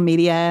social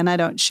media, and I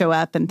don't show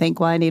up and think,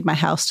 well, I need my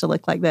house to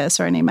look like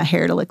this, or I need my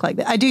hair to look like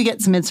that. I do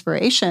get some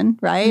inspiration,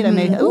 right? I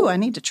mean, I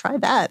need to try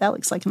that. That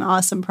looks like an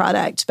awesome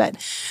product. But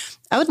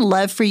I would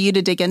love for you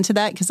to dig into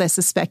that, because I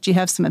suspect you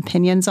have some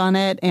opinions on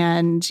it.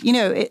 And,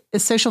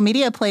 social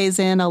media plays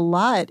in a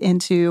lot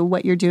into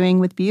what you're doing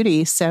with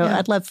beauty. So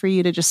I'd love for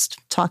you to just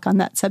talk on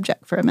that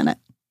subject for a minute.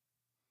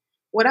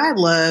 What I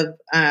love,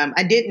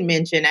 I didn't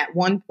mention, at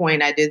one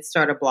point I did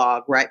start a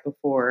blog right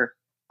before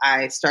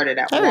I started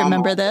at Walmart. I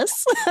remember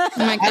this.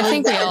 I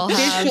think we all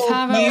have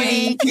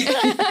we?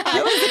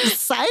 I was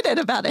excited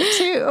about it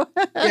too.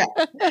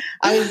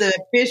 I was the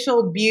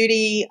official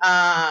beauty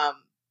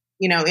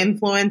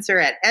influencer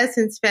at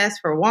Essence Fest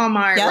for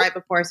Walmart right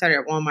before I started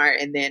at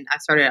Walmart. And then I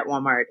started at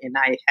Walmart and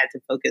I had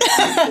to focus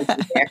on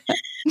there.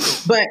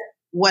 But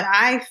what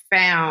I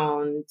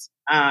found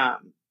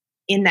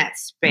in that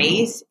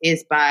space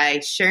is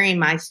by sharing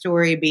my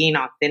story, being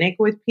authentic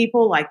with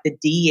people, like the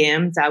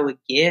DMs I would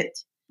get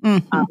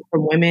from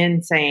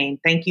women saying,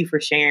 thank you for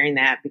sharing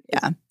that,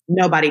 because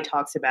nobody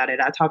talks about it.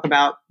 I talk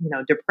about,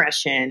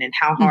 depression and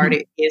how hard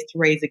it is to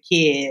raise a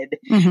kid,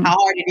 how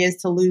hard it is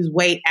to lose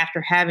weight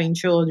after having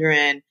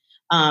children,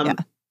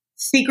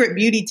 secret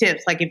beauty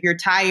tips. Like if you're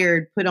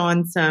tired, put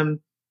on some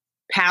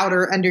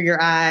powder under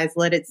your eyes,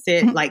 let it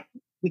sit, like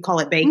we call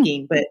it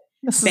baking, but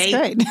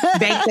bake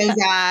those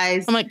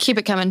eyes. I'm like, keep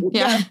it coming.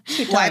 Yeah.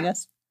 Keep telling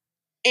us.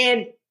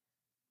 And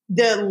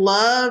the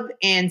love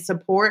and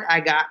support I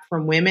got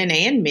from women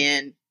and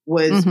men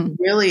was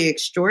really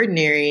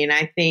extraordinary. And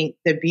I think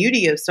the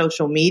beauty of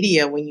social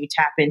media, when you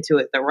tap into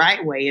it the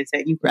right way, is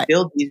that you can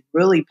build these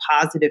really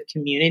positive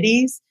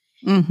communities.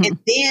 And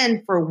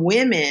then for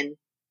women,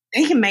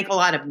 they can make a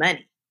lot of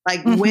money.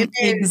 Like women,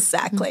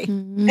 exactly.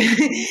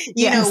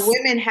 you know,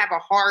 women have a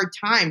hard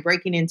time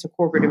breaking into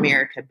corporate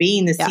America,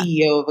 being the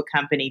CEO of a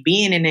company,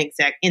 being an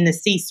exec in the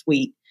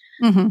C-suite.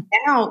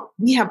 Now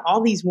we have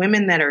all these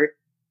women that are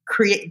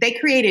they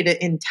created an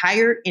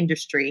entire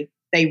industry.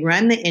 They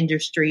run the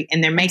industry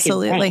and they're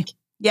making bank.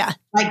 Yeah.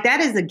 Like that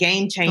is a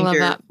game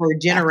changer for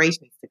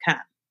generations to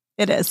come.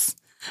 It is.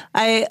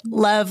 I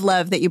love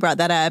that you brought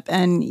that up.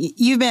 And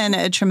you've been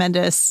a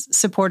tremendous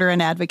supporter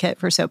and advocate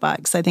for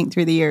Soapbox, I think,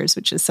 through the years,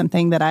 which is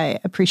something that I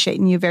appreciate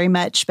in you very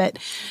much. But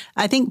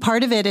I think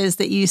part of it is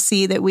that you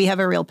see that we have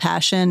a real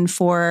passion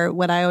for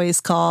what I always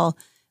call,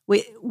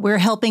 we're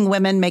helping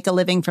women make a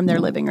living from their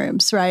living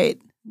rooms, right?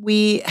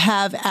 We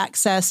have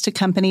access to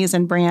companies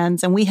and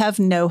brands, and we have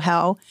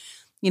know-how.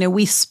 You know,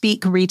 we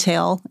speak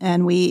retail,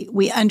 and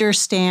we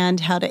understand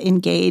how to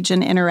engage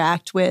and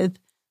interact with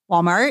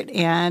Walmart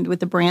and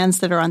with the brands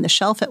that are on the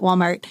shelf at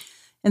Walmart.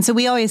 And so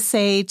we always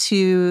say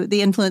to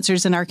the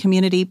influencers in our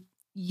community,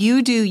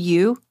 you do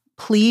you,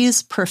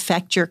 please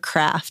perfect your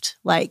craft.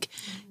 Like,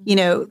 you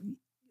know,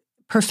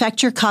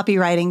 perfect your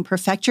copywriting,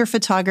 perfect your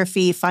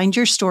photography, find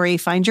your story,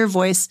 find your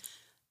voice.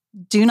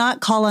 Do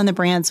not call on the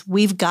brands.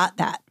 We've got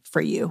that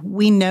for you.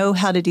 We know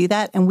how to do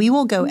that, and we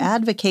will go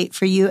advocate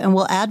for you, and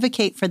we'll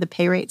advocate for the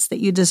pay rates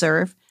that you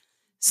deserve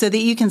so that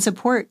you can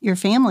support your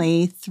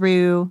family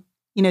through,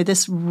 you know,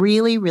 this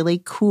really, really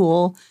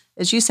cool,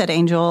 as you said,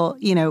 Angel,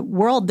 you know,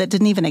 world that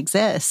didn't even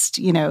exist,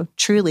 you know,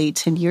 truly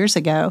 10 years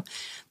ago.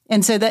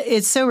 And so that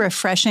it's so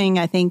refreshing,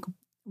 I think,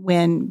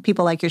 when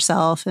people like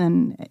yourself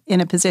and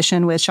in a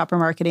position with shopper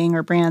marketing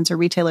or brands or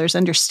retailers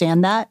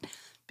understand that,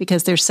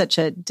 because there's such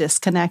a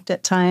disconnect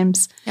at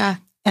times. Yeah.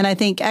 And I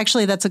think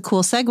actually that's a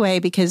cool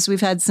segue, because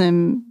we've had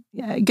some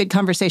good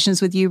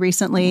conversations with you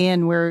recently,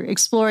 and we're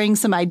exploring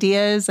some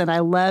ideas. And I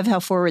love how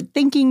forward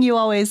thinking you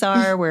always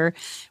are. We're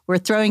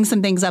throwing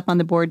some things up on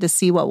the board to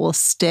see what will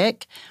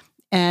stick.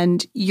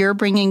 And you're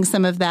bringing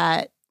some of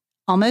that,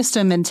 almost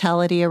a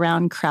mentality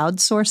around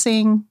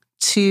crowdsourcing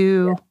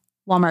to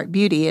Walmart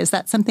Beauty. Is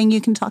that something you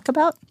can talk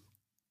about?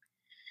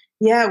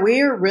 Yeah,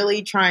 we're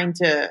really trying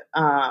to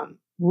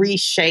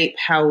reshape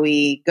how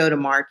we go to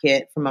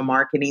market from a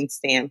marketing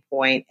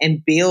standpoint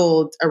and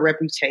build a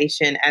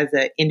reputation as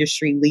an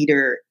industry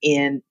leader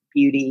in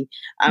beauty.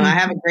 I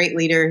have a great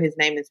leader. His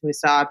name is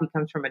Musab. He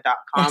comes from a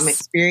 .com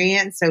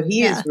experience. So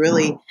he is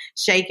really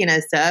shaking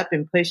us up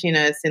and pushing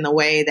us in the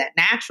way that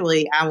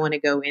naturally I want to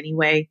go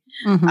anyway.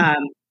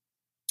 And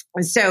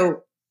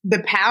so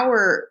the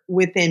power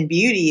within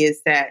beauty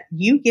is that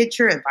you get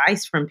your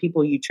advice from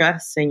people you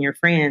trust and your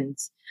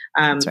friends,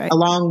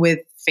 along with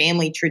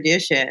family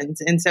traditions.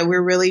 And so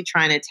we're really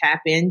trying to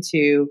tap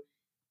into,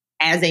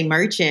 as a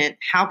merchant,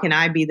 how can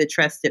I be the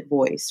trusted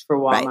voice for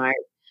Walmart?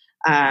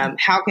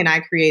 How can I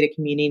create a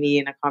community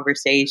and a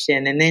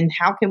conversation? And then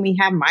how can we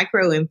have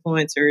micro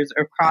influencers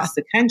across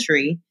the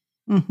country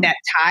that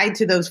tied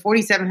to those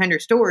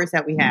 4,700 stores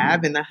that we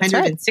have and the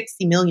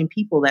 160 million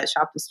people that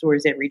shop the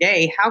stores every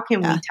day? How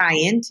can we tie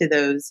into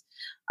those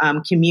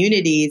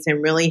communities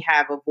and really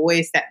have a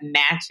voice that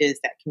matches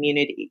that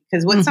community?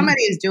 Because what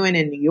somebody is doing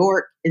in New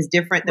York is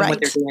different than what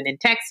they're doing in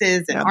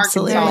Texas and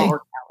Arkansas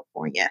or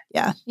California.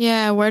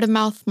 Yeah. Word of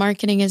mouth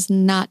marketing is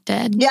not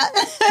dead.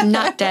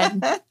 Not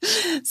dead.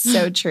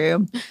 So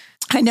true.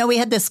 I know we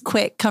had this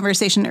quick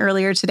conversation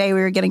earlier today. We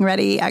were getting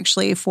ready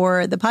actually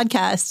for the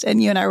podcast,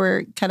 and you and I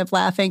were kind of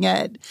laughing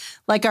at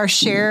like our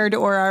shared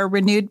or our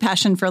renewed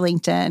passion for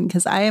LinkedIn,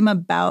 because I am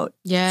about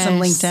some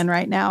LinkedIn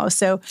right now.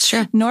 So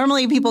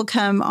normally people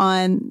come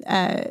on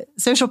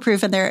Social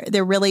Proof and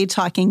they're really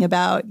talking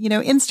about, you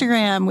know,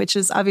 Instagram, which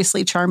is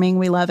obviously charming.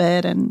 We love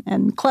it,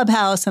 and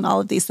Clubhouse and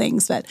all of these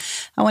things. But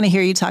I want to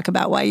hear you talk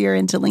about why you're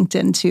into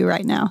LinkedIn too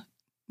right now.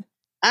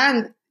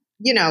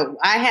 You know,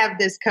 I have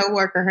this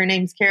coworker, her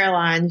name's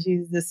Caroline.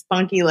 She's this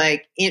spunky,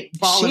 like,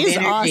 ball of energy.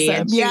 Awesome.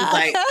 And she was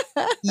like,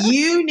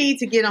 you need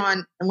to get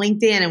on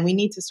LinkedIn and we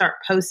need to start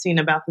posting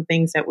about the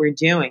things that we're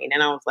doing.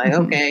 And I was like,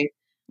 okay,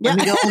 let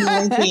me go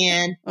on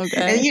LinkedIn.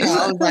 And, you know,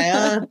 I was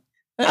like,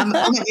 I'm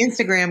an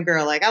Instagram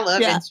girl. Like, I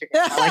love Instagram.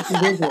 I like the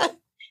visual.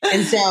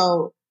 And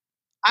so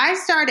I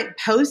started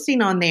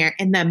posting on there,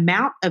 and the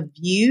amount of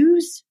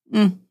views,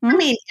 I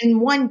mean,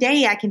 in one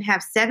day I can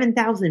have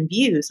 7,000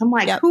 views. I'm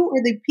like, who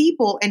are the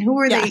people and who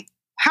are they?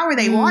 How are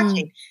they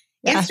watching?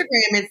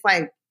 Instagram is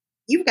like,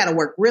 you've got to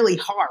work really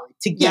hard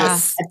to get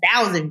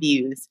 1,000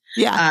 views.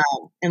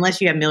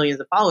 Unless you have millions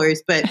of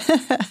followers. But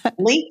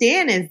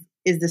LinkedIn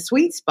is the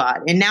sweet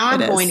spot. And now I'm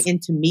going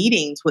into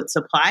meetings with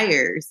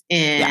suppliers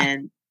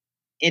and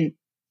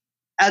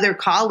other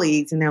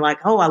colleagues, and they're like,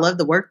 oh, I love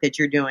the work that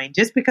you're doing,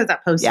 just because I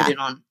posted it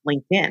on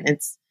LinkedIn.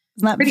 It's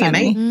pretty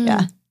amazing.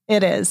 Yeah,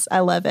 it is. I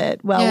love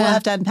it. Well, we'll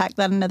have to unpack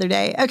that another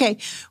day. Okay.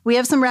 We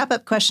have some wrap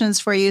up questions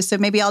for you. So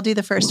maybe I'll do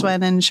the first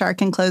one and Shar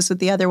can close with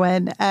the other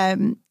one.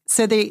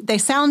 So they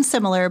sound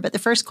similar, but the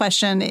first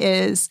question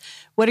is,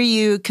 what are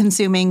you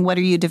consuming? What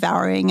are you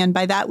devouring? And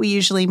by that, we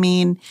usually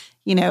mean,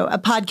 you know, a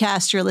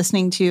podcast you're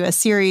listening to, a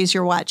series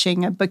you're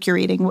watching, a book you're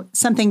reading,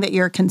 something that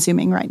you're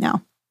consuming right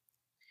now.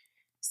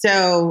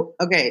 So,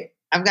 okay,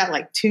 I've got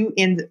like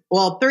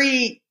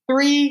three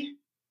 3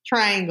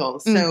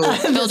 triangles. So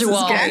build your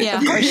wall. Yeah,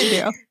 of course you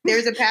do.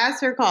 There's a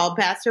pastor called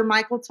Pastor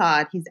Michael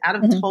Todd. He's out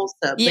of Tulsa.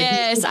 But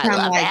yes, I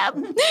love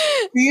him.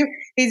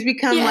 He's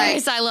become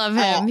yes, I love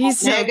him. He's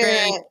so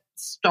great.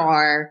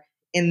 Star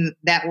in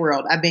that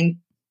world. I've been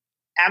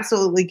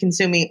absolutely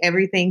consuming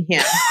everything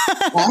him.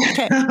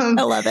 Okay.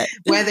 I love it.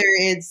 Whether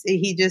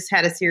he just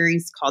had a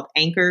series called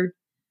Anchored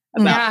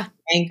about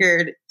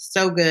Anchored,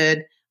 so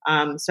good.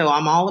 So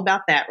I'm all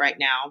about that right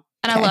now.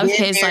 And I love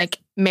his like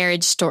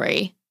marriage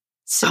story.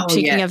 So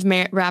speaking of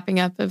wrapping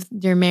up of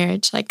your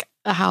marriage, like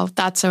how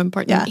that's so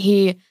important.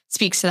 He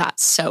speaks to that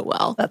so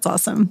well. That's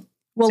awesome.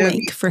 We'll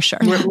link for sure.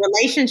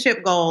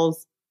 Relationship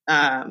goals.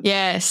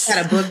 Yes.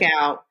 Had a book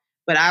out,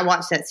 but I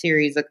watched that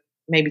series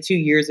maybe 2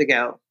 years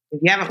ago. If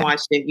you haven't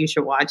watched it, you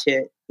should watch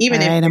it.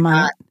 Even if you're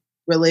not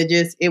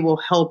religious, it will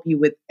help you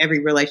with every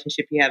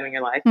relationship you have in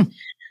your life.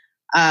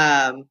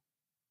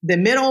 The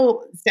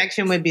middle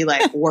section would be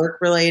like work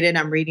related.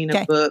 I'm reading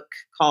a book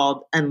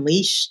called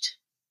Unleashed,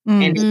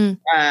 and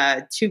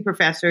 2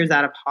 professors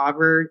out of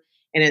Harvard,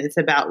 and it's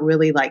about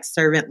really like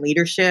servant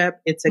leadership.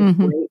 It's a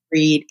great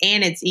read,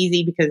 and it's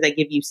easy because they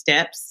give you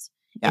steps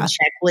and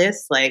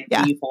checklists. Like,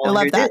 you fall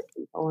under this,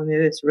 you fall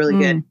under this. Really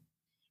good.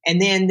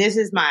 And then this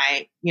is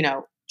my,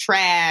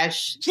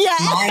 trash,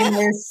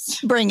 mindless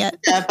bring it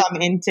stuff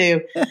I'm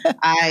into.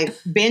 I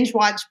binge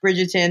watch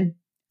Bridgerton.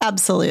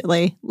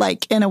 Absolutely,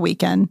 like in a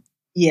weekend.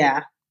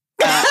 Yeah.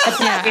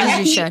 As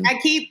you should. I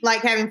keep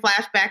like having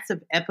flashbacks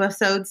of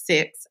episode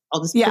 6.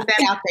 I'll just put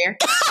that out there.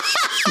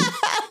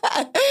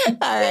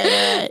 All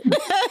right.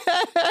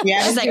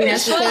 Yeah, it's like no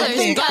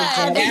spoilers, but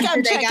I think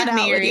I'm they got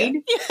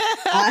married.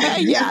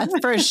 Yeah,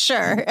 for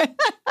sure.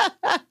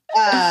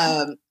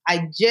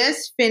 I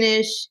just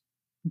finished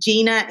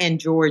Gina and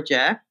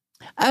Georgia.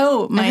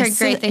 Oh, I heard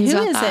great things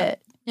about that.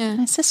 It? Yeah,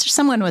 my sister.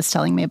 Someone was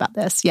telling me about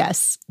this.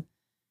 Yes.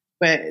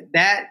 But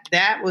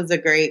that was a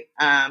great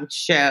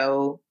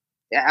show.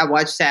 I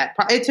watched that.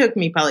 It took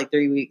me probably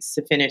 3 weeks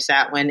to finish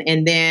that one.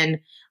 And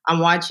then I'm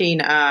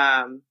watching,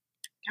 I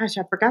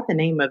forgot the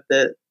name of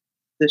the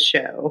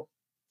show.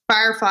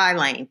 Firefly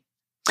Lane.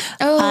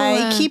 Oh,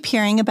 I keep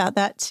hearing about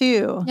that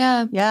too.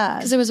 Yeah. Yeah.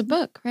 Because it was a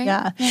book, right?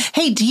 Yeah.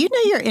 Hey, do you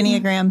know your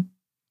Enneagram?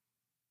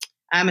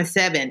 I'm a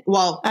 7.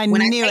 Well, I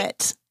knew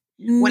it.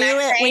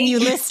 When you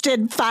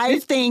listed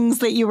 5 things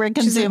that you were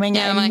consuming,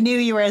 I knew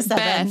you were a 7.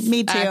 Beth,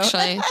 Me too.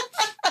 Actually.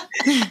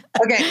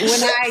 Okay,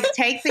 when I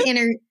take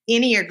the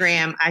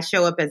Enneagram, I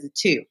show up as a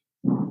 2.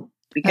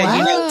 Because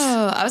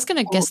I was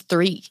going to guess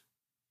 3.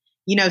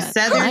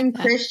 Southern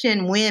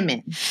Christian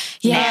women.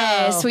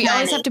 Yes, we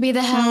always have to be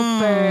the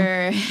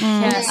helper.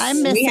 Yes,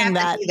 I'm missing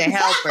that. To be the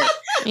helper.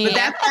 But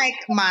that's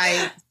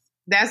like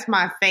that's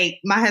my fate.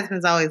 My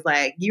husband's always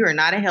like, "You are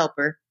not a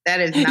helper. That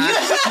is not.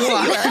 You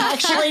are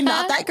actually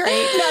not that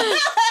great."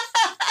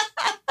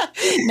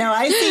 No,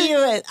 I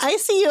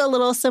see you a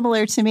little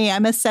similar to me.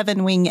 I'm a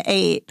 7 wing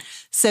 8.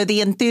 So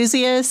the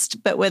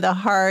enthusiast, but with a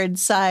hard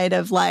side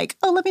of like,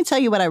 oh, let me tell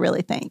you what I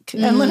really think.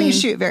 And let me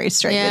shoot very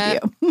straight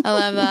with you. I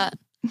love that.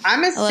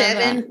 I'm a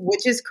 7,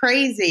 which is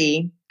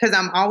crazy because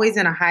I'm always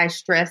in a high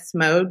stress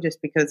mode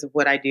just because of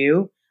what I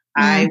do.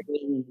 I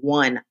wing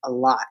 1 a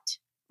lot,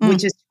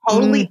 which is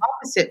totally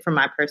opposite from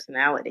my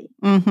personality.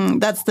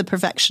 That's the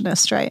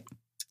perfectionist, right?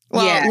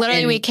 Well,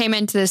 literally, we came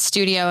into the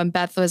studio and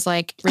Beth was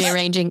like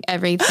rearranging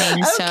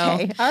everything. So,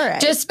 all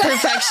right, just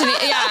perfection.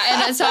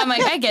 Yeah, and so I'm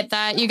like, I get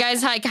that. You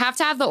guys like have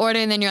to have the order,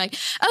 and then you're like,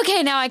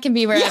 okay, now I can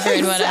be wherever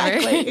and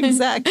whatever.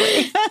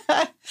 Exactly.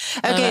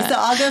 Okay, so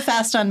I'll go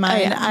fast on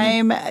mine.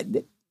 Oh, yeah.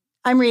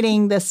 I'm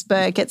reading this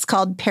book. It's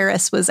called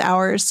Paris Was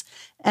Ours,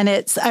 and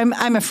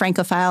I'm a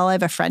Francophile. I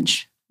have a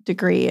French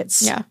degree.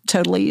 It's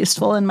totally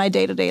useful in my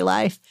day-to-day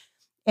life.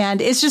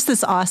 And it's just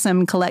this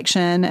awesome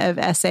collection of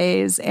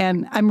essays.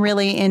 And I'm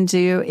really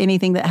into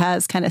anything that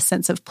has kind of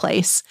sense of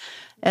place.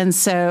 And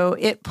so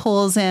it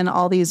pulls in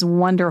all these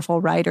wonderful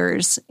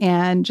writers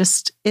and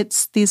just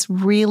it's these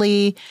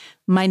really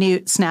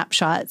minute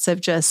snapshots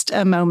of just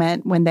a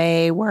moment when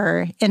they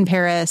were in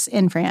Paris,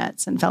 in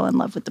France, and fell in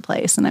love with the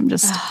place. And I'm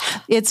just,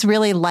 it's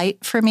really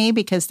light for me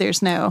because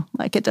there's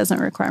it doesn't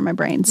require my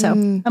brain. So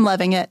I'm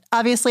loving it.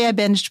 Obviously, I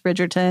binged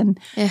Bridgerton.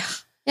 Yeah.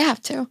 You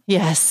have to.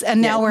 Yes.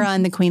 And now we're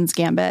on the Queen's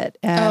Gambit.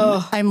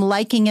 And I'm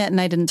liking it.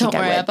 And I didn't think I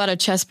would. Don't worry, I bought a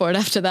chessboard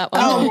after that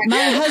one. Oh,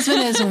 my husband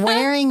is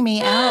wearing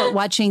me out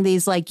watching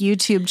these like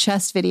YouTube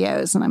chess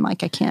videos. And I'm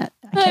like, I can't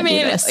do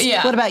this.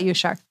 Yeah. What about you,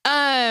 Shar?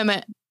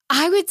 I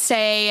would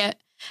say,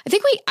 I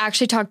think we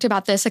actually talked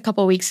about this a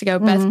couple of weeks ago.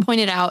 Beth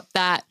pointed out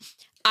that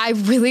I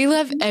really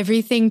love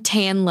everything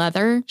tan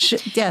leather.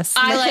 Yes.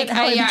 I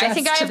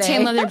think I have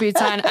tan leather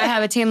boots on. I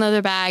have a tan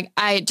leather bag.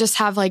 I just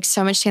have like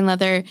so much tan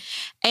leather.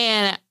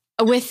 And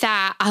with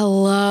that, I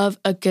love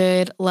a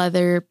good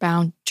leather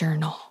bound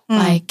journal.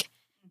 And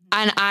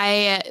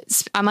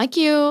I'm like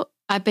you.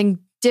 I've been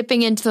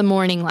dipping into the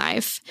morning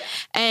life.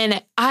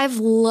 And I've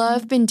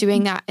been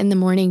doing that in the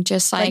morning,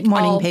 just like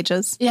morning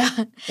pages. Yeah.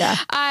 Yeah.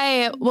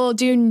 I will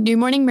do New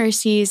Morning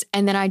Mercies,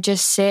 and then I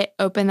just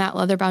open that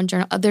leather-bound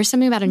journal. There's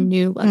something about a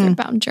new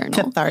leather-bound journal.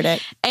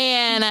 Cathartic.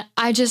 And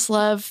I just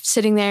love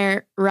sitting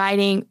there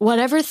writing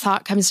whatever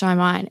thought comes to my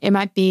mind. It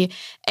might be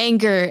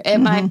anger. It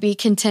might be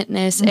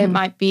contentness. It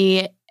might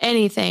be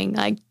anything,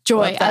 like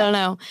joy. I don't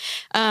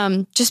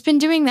know. Just been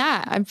doing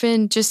that. I've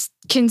been just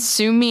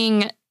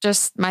consuming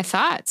just my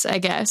thoughts, I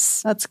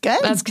guess. That's good.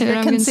 That's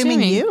You're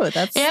consuming you.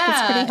 That's pretty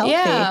healthy.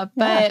 Yeah.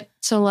 But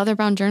so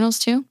leather-bound journals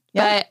too.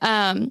 Yeah.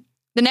 But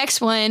the next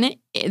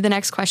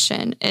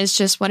question is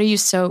just, what are you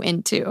so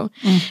into?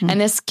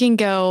 And this can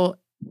go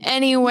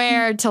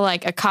anywhere to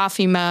like a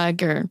coffee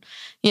mug or,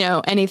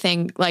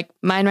 anything like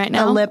mine right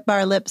now. A lip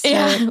bar lipstick.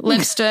 Yeah,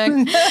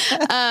 lipstick.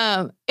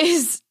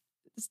 Is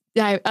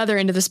the other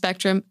end of the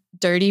spectrum,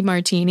 dirty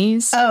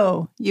martinis.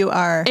 Oh, you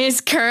are. Is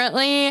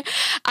currently,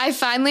 I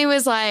finally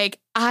was like,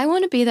 I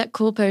want to be that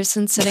cool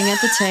person sitting at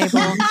the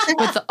table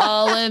with the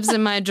olives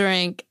in my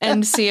drink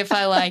and see if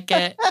I like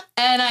it.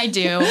 And I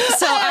do.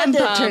 So I'm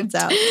pumped. It turns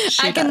out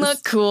I can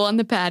look cool on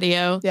the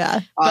patio. Yeah.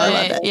 I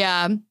love it.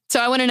 Yeah.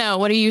 So I want to know,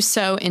 what are you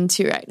so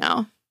into right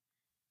now?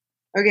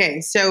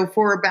 Okay. So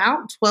for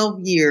about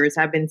 12 years,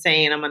 I've been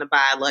saying I'm going to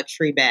buy a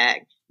luxury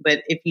bag.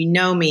 But if you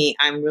know me,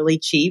 I'm really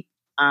cheap.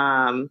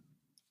 And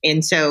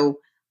so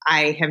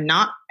I have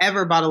not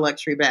ever bought a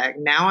luxury bag.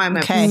 Now I'm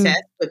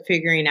obsessed with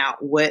figuring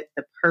out what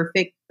the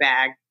perfect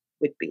bag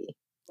would be.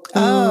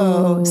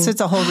 Oh, so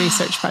it's a whole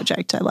research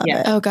project. I love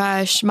it. Oh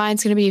gosh,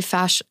 mine's going to be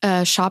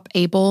Shop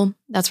Able.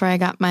 That's where I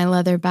got my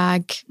leather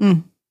bag.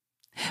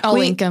 I'll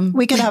link them.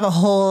 We could have a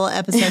whole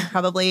episode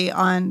probably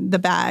on the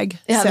bag.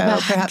 Yeah, so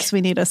perhaps we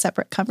need a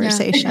separate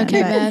conversation. Yeah.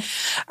 Okay,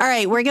 Beth. All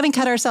right, we're going to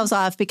cut ourselves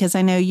off because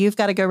I know you've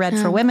got to go Red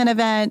for Women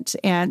event.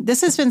 And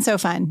this has been so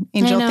fun.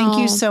 Angel, thank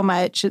you so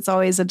much. It's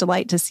always a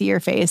delight to see your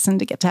face and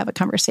to get to have a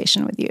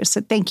conversation with you. So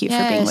thank you for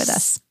being with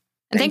us.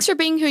 And thanks for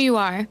being who you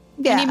are.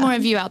 Yeah. We need more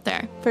of you out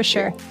there. For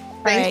sure.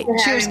 Thanks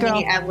for having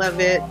me. Girl. I love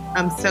it.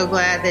 I'm so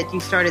glad that you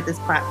started this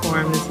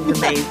platform. This is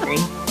amazing.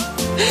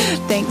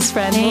 Thanks,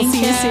 friend. We'll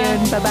see you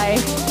soon. Bye-bye.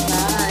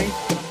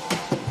 Bye.